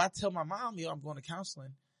if I tell my mom, I'm going to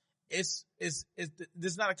counseling,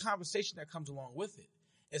 there's not a conversation that comes along with it.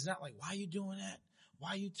 It's not like, why are you doing that?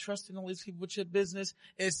 Why are you trusting all these people with your business?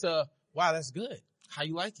 It's wow, that's good. How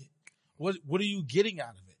you like it? What are you getting out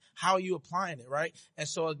of it? How are you applying it, right? And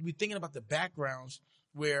so we're thinking about the backgrounds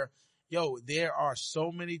where, there are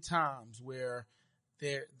so many times where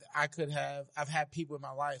I've had people in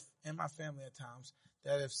my life and my family at times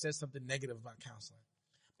that have said something negative about counseling.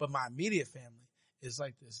 But my immediate family is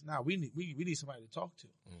like this. Now we need somebody to talk to.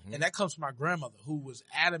 And that comes from my grandmother who was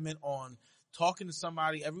adamant on talking to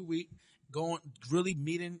somebody every week, really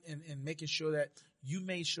meeting and making sure that you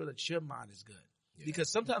made sure that your mind is good. Yeah.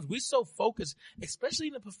 Because sometimes we're so focused, especially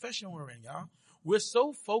in the profession we're in, y'all. We're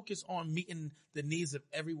so focused on meeting the needs of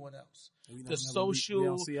everyone else. The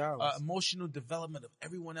social, emotional development of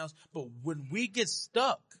everyone else. But when we get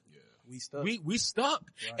stuck, we stuck.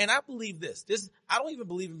 Right. And I believe this, I don't even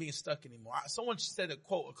believe in being stuck anymore. Someone said a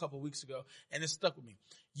quote a couple of weeks ago and it stuck with me.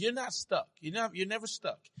 You're not stuck. You're never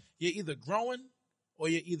stuck. You're either growing or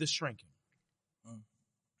you're either shrinking.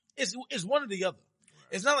 It's one or the other.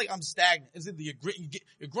 Right. It's not like I'm stagnant. It's either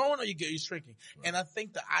you're growing or you're shrinking. Right. And I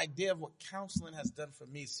think the idea of what counseling has done for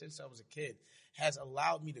me since I was a kid has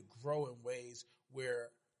allowed me to grow in ways where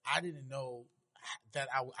I didn't know that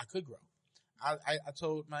I could grow. I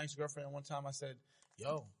told my ex-girlfriend one time, I said,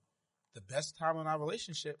 the best time in our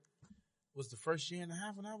relationship was the first year and a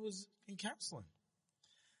half when I was in counseling.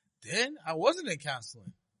 Then I wasn't in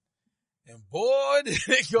counseling. And boy, did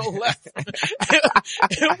it go left.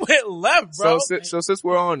 It went left, bro. So since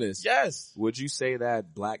we're on this, yes, would you say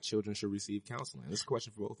that black children should receive counseling? This is a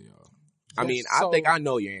question for both of y'all. Yes. I mean, I think I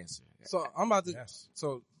know your answer. So I'm about to,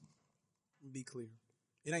 so be clear.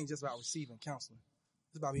 It ain't just about receiving counseling.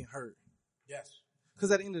 It's about being heard. Yes.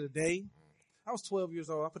 Because at the end of the day, I was 12 years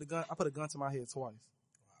old. I put a gun to my head twice.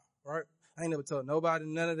 Right? I ain't never told nobody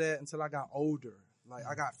none of that until I got older. Like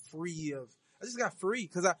I just got free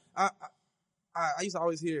because I used to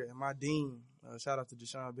always hear, and my dean, shout out to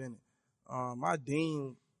Deshaun Bennett, my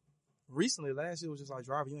dean recently last year was just like,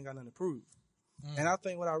 driver, you ain't got nothing to prove. And I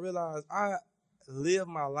think what I realized, I lived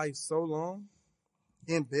my life so long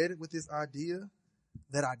embedded with this idea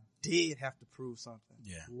that I did have to prove something.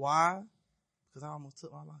 Yeah. Why? Because I almost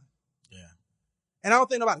took my life. Yeah. And I don't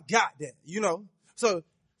think nobody got that, you know? So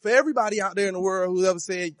for everybody out there in the world who ever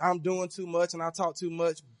said I'm doing too much and I talk too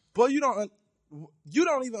much, but you don't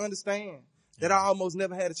even understand that I almost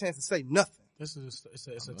never had a chance to say nothing. This is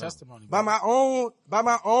it's a testimony. By my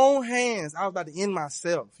own hands, I was about to end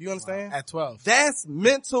myself. You understand? Wow. At 12. That's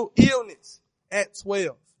mental illness at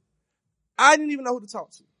 12. I didn't even know who to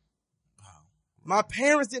talk to. Wow. My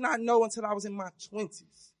parents did not know until I was in my 20s.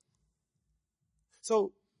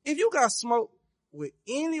 So if you got smoke with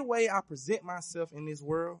any way I present myself in this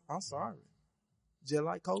world, I'm sorry. Just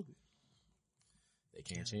like COVID. They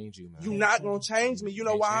can't change you, man. You're not going to change me. You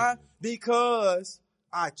know why? Because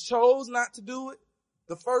I chose not to do it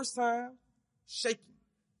the first time, shaking,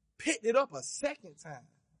 picked it up a second time,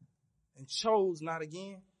 and chose not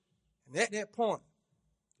again. And at that point,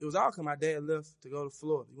 it was all because my dad left to go to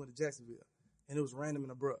Florida. He went to Jacksonville. And it was random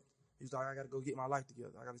and abrupt. He was like, I got to go get my life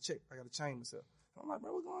together. I got to check. I got to change myself. I'm like,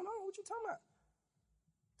 bro, what's going on? What you talking about?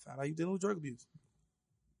 Found out you dealing with drug abuse.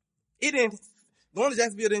 Going to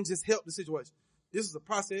Jacksonville didn't just help the situation. This was a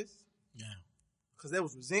process. Yeah. Because there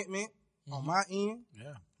was resentment on my end.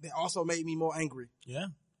 Yeah. That also made me more angry. Yeah.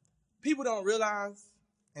 People don't realize,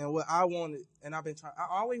 and what I wanted, and I've been trying, I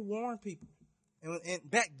always warn people. And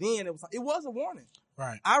back then, it was a warning.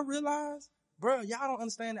 Right. I realized, bro, y'all don't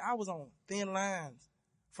understand that I was on thin lines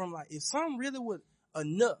from like, if something really was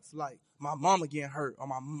enough, like my mama getting hurt or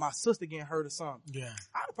my sister getting hurt or something. Yeah.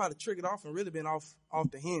 I'd have probably triggered off and really been off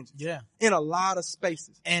the hinges. Yeah. In a lot of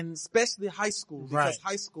spaces. And especially high school. Because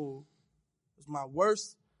high school was my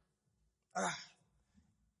worst, I'm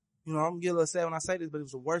going to get a little sad when I say this, but it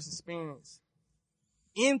was the worst experience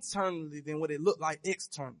internally than what it looked like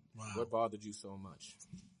externally. Wow. What bothered you so much?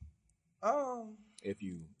 If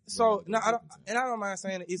you. So, no, I don't mind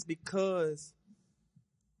saying it. It's because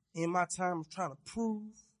in my time of trying to prove,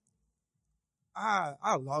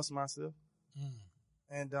 I lost myself.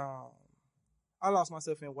 And I lost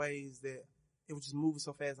myself in ways that it was just moving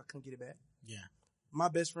so fast I couldn't get it back. Yeah. My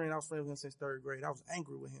best friend, I was friends with him since third grade. I was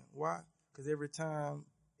angry with him. Why? Because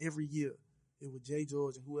every year, it was Jay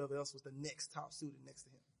George and whoever else was the next top student next to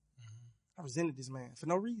him. I resented this man for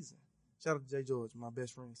no reason. Shout out to Jay George, my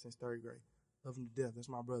best friend since third grade. Love him to death. That's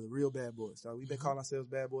my brother. Real bad boys. So we've been calling ourselves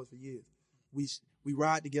bad boys for years. We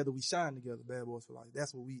ride together, we shine together, bad boys for life.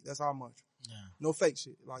 That's our mantra. Yeah. No fake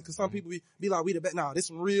shit. Like, cause some people be like, we the best. Nah, this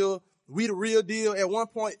some real, we the real deal. At one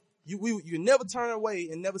point, you never turn away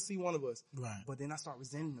and never see one of us. Right. But then I start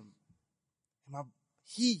resenting him. And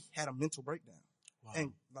he had a mental breakdown. Wow.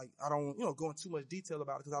 And like, I don't, go into too much detail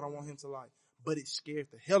about it because I don't want him to but it scared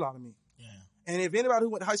the hell out of me. Yeah. And if anybody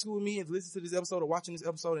who went to high school with me and listened to this episode or watching this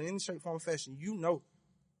episode in any shape, form, or fashion,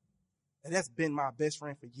 and that's been my best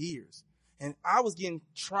friend for years. And I was getting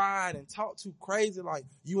tried and talked to crazy, like,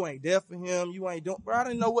 you ain't there for him, you ain't doing, bro, I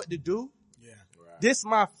didn't know what to do. Yeah. Right. This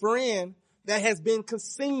my friend that has been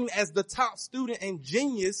seen as the top student and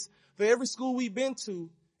genius for every school we've been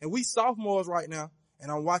to. And we sophomores right now,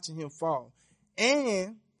 and I'm watching him fall.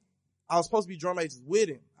 And I was supposed to be drum majors with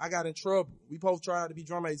him. I got in trouble. We both tried to be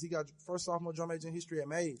drum majors. He got first sophomore drum major in history at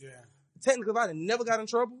Mays. Yeah. Technically, if I never got in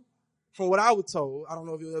trouble, from what I was told, I don't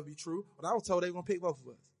know if it'll ever be true, but I was told they were going to pick both of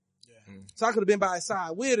us. Yeah. So I could have been by his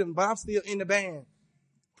side with him, but I'm still in the band.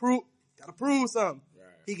 Gotta prove something. Right.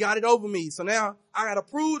 He got it over me. So now I gotta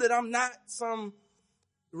prove that I'm not some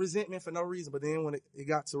resentment for no reason. But then when it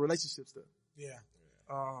got to relationship stuff. Yeah.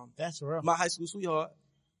 That's real. My high school sweetheart,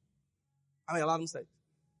 I made a lot of mistakes.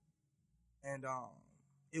 And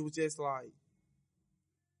it was just like,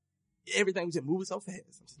 everything was just moving so fast.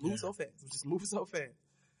 Just moving so fast.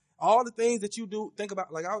 All the things that you do, think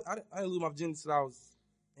about, like, I didn't lose my virginity until I was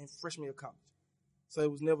in freshman year of college. So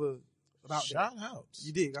it was never about Shout that. out.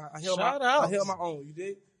 You did. I held my own. You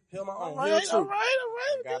did? Held my own. All right.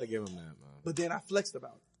 I gotta give him that, man. But then I flexed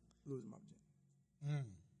about it, losing my virginity.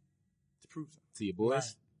 To prove something. To your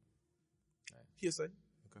boys? Right. Hearsay.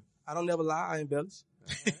 Okay. I don't never lie. I embellish.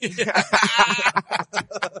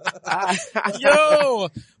 Yo,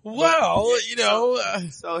 well,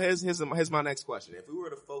 So here's my next question. If we were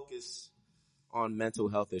to focus on mental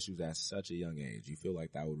health issues at such a young age, you feel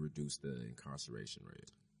like that would reduce the incarceration rate?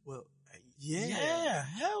 Well, Yeah.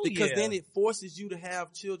 Hell Because yeah. then it forces you to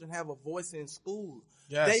have children have a voice in school.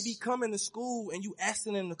 Yes. They be coming to school and you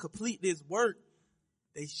asking them to complete this work.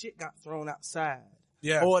 They shit got thrown outside.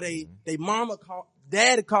 Yeah. Or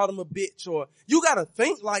daddy called them a bitch, or you gotta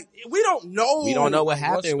think like, we don't know. We don't know what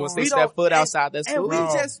happened once they step foot outside that school.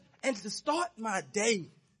 And to start my day,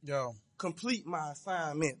 Yo. complete my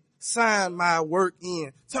assignment, sign my work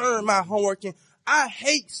in, turn my homework in. I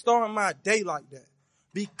hate starting my day like that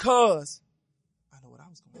because I know what I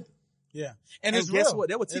was going to do. Yeah. And guess real. what?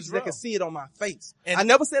 There were teachers that could see it on my face. And I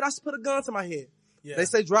never said I should put a gun to my head. Yeah. They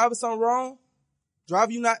say driving something wrong,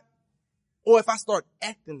 drive you not, or if I start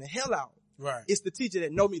acting the hell out, Right. it's the teacher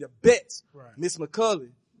that know me the best. Right. Miss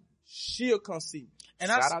McCulley. She'll come see me. And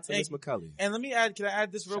Shout out to Miss McCulley. And can I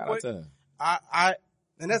add this real Shout quick? out to her.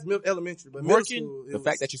 And that's elementary, but Working- middle school, The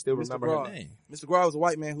fact that you still remember her name. Mr. Graw was a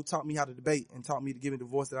white man who taught me how to debate and taught me to give me the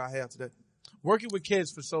voice that I have today. Working with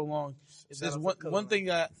kids for so long, there's out one to one thing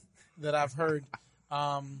that I've heard.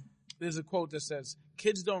 There's a quote that says,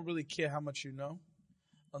 "Kids don't really care how much you know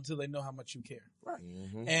until they know how much you care." Right.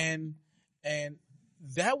 Mm-hmm. And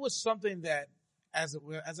that was something that as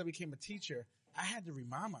I became a teacher, I had to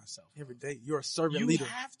remind myself Every day, you're a servant you leader.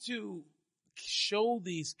 have to show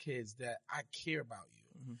these kids that I care about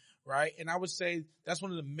you, right? And I would say that's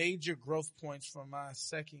one of the major growth points from my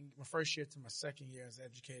first year to my second year as an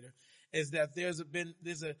educator, is that there's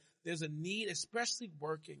a need, especially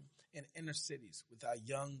working in inner cities with our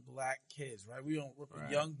young black kids, right? We don't work with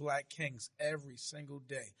young black kings every single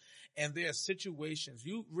day, and there are situations.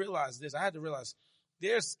 You realize this? I had to realize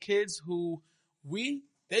there's kids who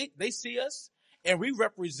they see us and we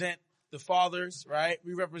represent the fathers, right?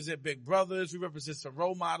 We represent big brothers. We represent some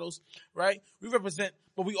role models, right?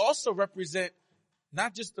 But we also represent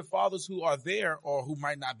not just the fathers who are there or who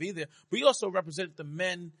might not be there. We also represent the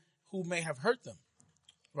men who may have hurt them,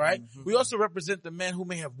 right? Mm-hmm. We also represent the men who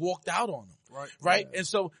may have walked out on them, right? And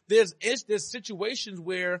so there's situations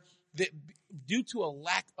where due to a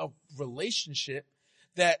lack of relationship,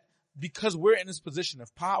 that because we're in this position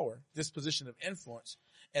of power, this position of influence,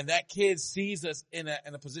 and that kid sees us in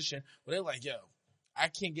a position where they're like, yo, I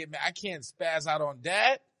can't spaz out on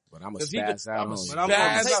dad. But I'm going to spaz out on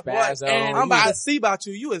you. I'm about to see about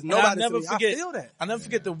you. You is nobody. I'll never forget. I feel that. I'll never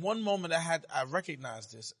forget the one moment I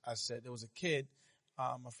recognized this. I said, there was a kid,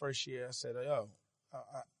 my first year. I said, yo,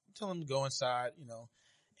 tell him to go inside,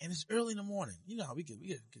 and it's early in the morning. You know how we get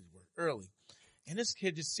to work early. And this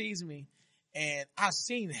kid just sees me, and I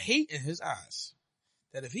seen hate in his eyes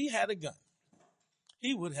that if he had a gun,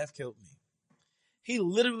 he would have killed me. He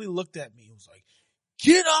literally looked at me and was like,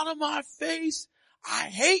 get out of my face. I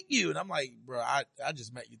hate you. And I'm like, bro, I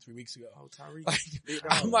just met you 3 weeks ago. Oh, Tyreek.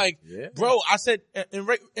 I'm like, bro, I said,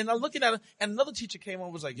 and I'm looking at it, and another teacher came on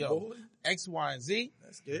and was like, yo, X, Y, and Z,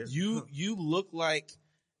 that's good. You look like,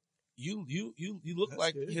 you look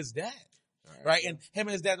like good. his dad. Right. And him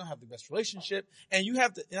and his dad don't have the best relationship. And I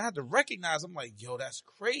have to recognize, I'm like, yo, that's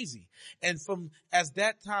crazy. And as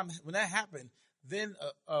that time, when that happened, then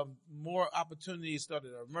more opportunities started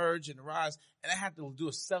to emerge and arise. And I had to do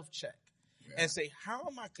a self-check and say, how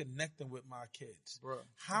am I connecting with my kids?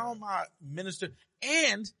 How am I ministering?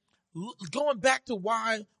 And going back to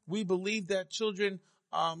why we believe that children,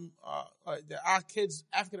 that our kids,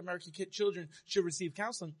 African-American children should receive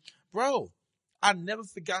counseling. Bro, I never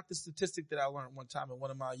forgot the statistic that I learned one time in one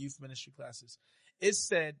of my youth ministry classes. It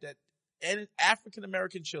said that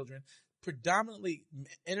African-American children, predominantly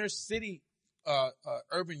inner city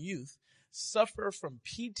urban youth, suffer from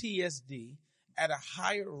PTSD at a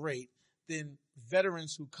higher rate than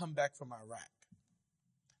veterans who come back from Iraq.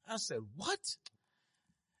 I said, what?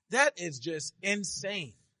 That is just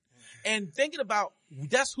insane. And thinking about,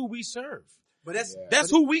 that's who we serve. But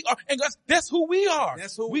that's who we are. And that's who we are.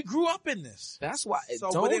 We grew up in this. That's why.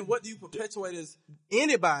 But then what do you perpetuate is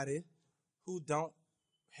anybody who don't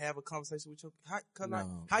have a conversation with your,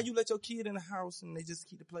 how you let your kid in the house and they just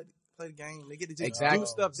keep to play the game. They get to just do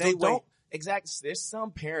stuff they want. Exactly. There's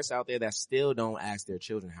some parents out there that still don't ask their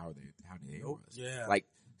children how they was. Yeah. Like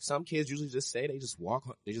some kids usually just say they just walk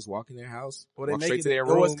in their house or they walk make straight it to their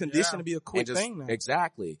room. Or it's conditioned to be a quick thing now.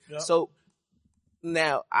 Exactly. Yep. So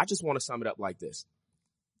now I just want to sum it up like this.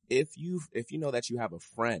 If you know that you have a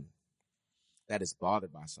friend that is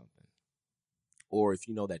bothered by something, or if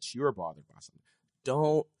you know that you're bothered by something,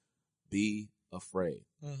 don't be afraid.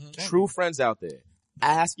 Mm-hmm. True friends out there,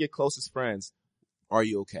 ask your closest friends, are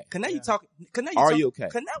you okay? Are you okay?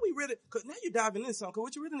 Cause now you're diving into something. Cause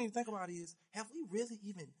what you really need to think about is, have we really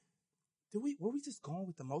even, were we just going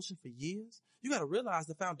with the motion for years? You got to realize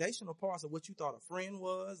the foundational parts of what you thought a friend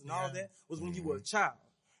was and all that was when you were a child.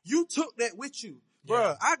 You took that with you.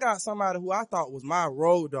 Bruh, I got somebody who I thought was my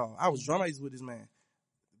road dog. I was drum with this man.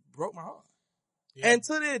 Broke my heart. Yeah. And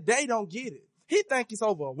to this day, don't get it. He think it's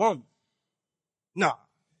over a woman. Nah.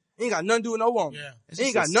 Ain't got nothing to do with no woman. Yeah.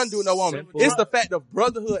 Ain't got nothing to do with no woman. It's the fact of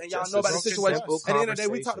brotherhood, and y'all know about the situation. At the end of the day,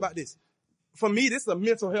 we talked about this. For me, this is a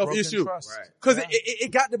mental health issue. Right. Cause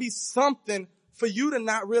it got to be something for you to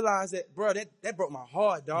not realize that, bro, that broke my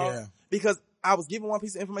heart, dog. Yeah. Because I was given one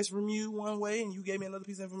piece of information from you one way, and you gave me another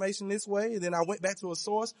piece of information this way, and then I went back to a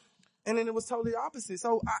source, and then it was totally opposite.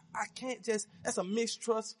 So I can't just, that's a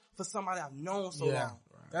mistrust for somebody I've known so long.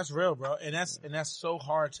 That's real, bro. And that's so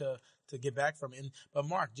hard to get back from. But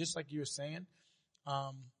Mark, just like you were saying,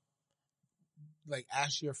 like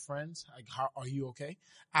ask your friends, like, how are you okay?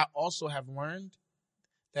 I also have learned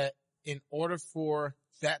that in order for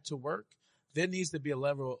that to work, there needs to be a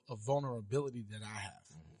level of vulnerability that I have.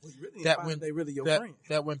 Well, you really need to find they really your friend.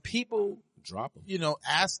 That when people drop them,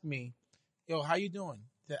 ask me, yo, how you doing?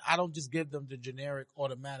 That I don't just give them the generic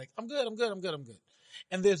automatic, I'm good.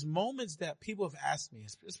 And there's moments that people have asked me,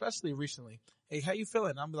 especially recently, hey, how you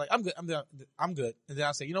feeling? I'm like, I'm good. And then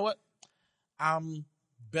I'll say, you know what? I'm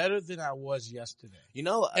better than I was yesterday. You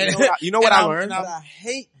know what I learned? But I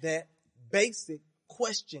hate that basic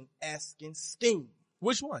question asking scheme.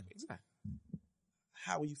 Which one? Exactly.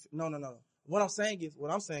 How are you? No. What I'm saying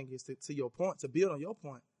is to your point, to build on your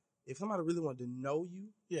point, if somebody really wanted to know you,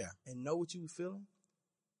 and know what you were feeling,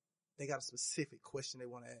 they got a specific question they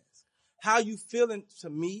want to ask. How you feeling to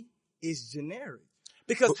me is generic.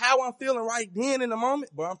 Because how I'm feeling right then in the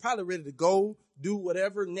moment, but I'm probably ready to go do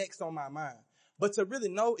whatever next on my mind. But to really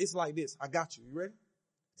know, it's like this. I got you. You ready?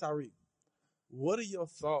 Tyreek, what are your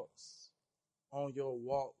thoughts on your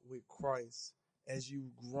walk with Christ as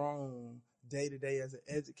you've grown day to day as an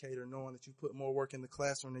educator, knowing that you put more work in the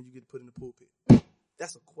classroom than you get to put in the pulpit?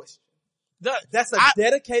 That's a question. That's a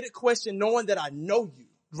dedicated question, knowing that I know you.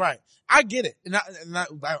 Right. I get it. And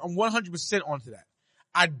I'm 100% onto that.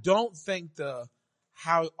 I don't think the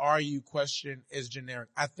how are you question is generic.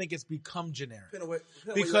 I think it's become generic.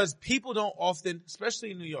 Because people don't often,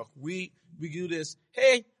 especially in New York, we do this,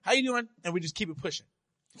 hey, how you doing? And we just keep it pushing.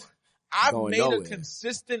 I've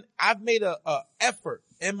made a effort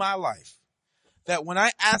in my life that when I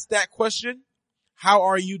ask that question, how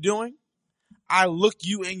are you doing? I look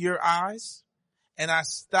you in your eyes and I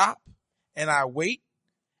stop and I wait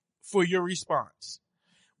for your response.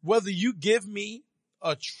 Whether you give me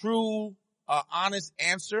a true, honest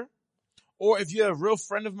answer, or if you're a real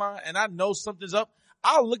friend of mine and I know something's up,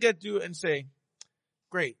 I'll look at you and say,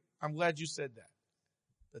 great, I'm glad you said that.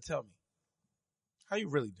 But tell me, how you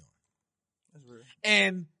really doing? That's real.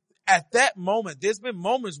 And at that moment, there's been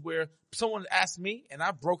moments where someone asked me and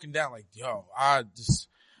I've broken down like, yo, I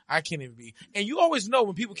can't even be. And you always know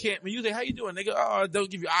when people can't, when you say, how you doing? They go, oh,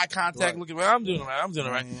 don't give you eye contact. Right. Looking, I'm doing all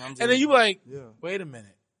right. And then you like, wait a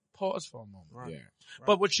minute. Pause for a moment. Right. Yeah.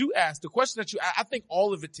 But what you asked, the question that I think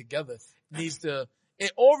all of it together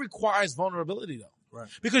it all requires vulnerability though. Right.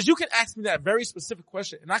 Because you can ask me that very specific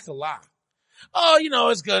question and I could lie. Oh,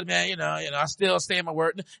 it's good, man. I still stay in my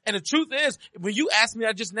word. And the truth is, when you asked me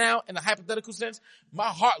that just now in a hypothetical sense, my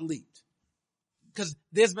heart leaped. Cause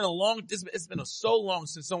it's been so long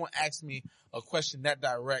since someone asked me a question that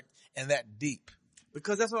direct and that deep.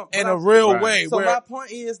 Because that's what in a real way. So my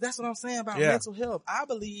point is, that's what I'm saying about mental health. I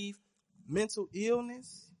believe mental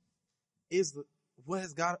illness is what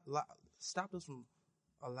has stopped us from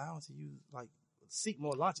allowing to use, seek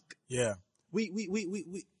more logic. Yeah. We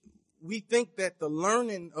think that the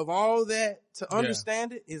learning of all that to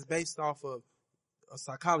understand it is based off of a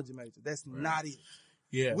psychology major. That's not it.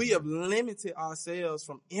 Yeah. We have limited ourselves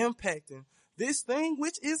from impacting this thing,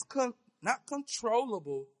 which is not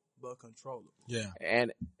controllable, but controllable. Yeah.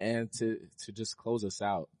 And to just close us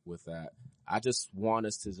out with that, I just want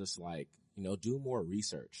us to just do more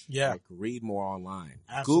research. Yeah. Read more online.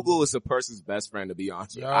 Absolutely. Google is a person's best friend, to be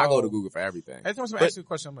honest. I go to Google for everything. Every time someone asks you a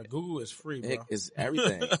question, I'm like, Google is free, bro. It is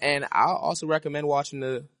everything. And I'll also recommend watching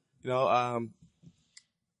Hernandez.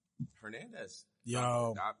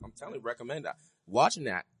 Yo. I'm telling you, recommend that. Watching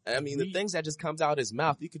that. I mean, the things that just comes out his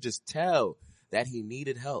mouth, you could just tell that he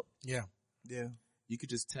needed help. Yeah. Yeah. You could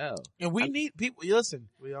just tell. And we need people, listen.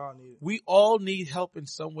 We all need it. We all need help in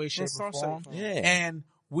some way, shape, or form. Yeah. And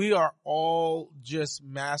we are all just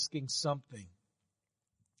masking something.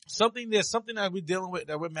 There's something that we're dealing with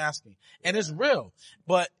that we're masking. And it's real.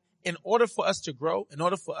 But in order for us to grow, in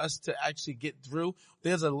order for us to actually get through,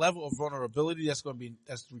 there's a level of vulnerability that's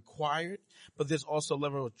required, but there's also a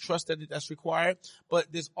level of trust that's required,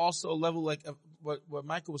 but there's also a level like of what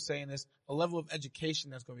Michael was saying is a level of education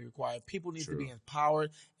that's going to be required. People need to be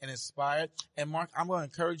empowered and inspired. And Mark, I'm going to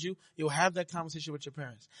encourage you. You'll have that conversation with your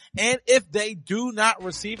parents. And if they do not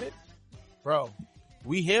receive it, bro,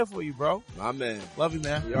 we here for you, bro. My man. Love you,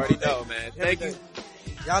 man. You already know, man. Thank you.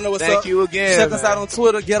 Y'all know what's up. Thank you again. Check us out on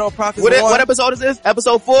Twitter, Ghetto Prophets. What episode is this?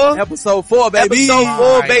 Episode 4? Episode 4, baby. Episode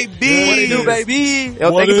 4, baby. What it do, baby?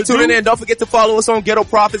 Yo, thank you for tuning in. Don't forget to follow us on Ghetto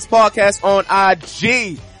Prophets Podcast on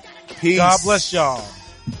IG. Peace. God bless y'all.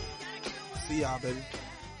 See y'all, baby.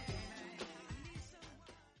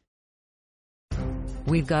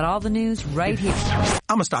 We've got all the news right here.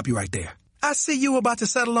 I'm gonna stop you right there. I see you about to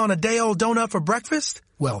settle on a day-old donut for breakfast.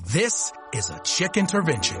 Well, this is a chick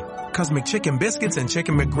intervention. Cause McChicken biscuits and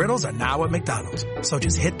Chicken McGriddles are now at McDonald's. So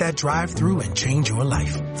just hit that drive-thru and change your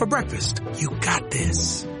life. For breakfast, you got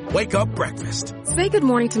this. Wake up breakfast. Say good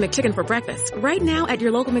morning to McChicken for breakfast. Right now at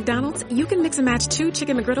your local McDonald's, you can mix and match 2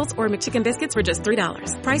 Chicken McGriddles or McChicken biscuits for just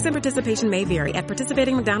 $3. Price and participation may vary at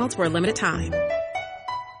participating McDonald's for a limited time.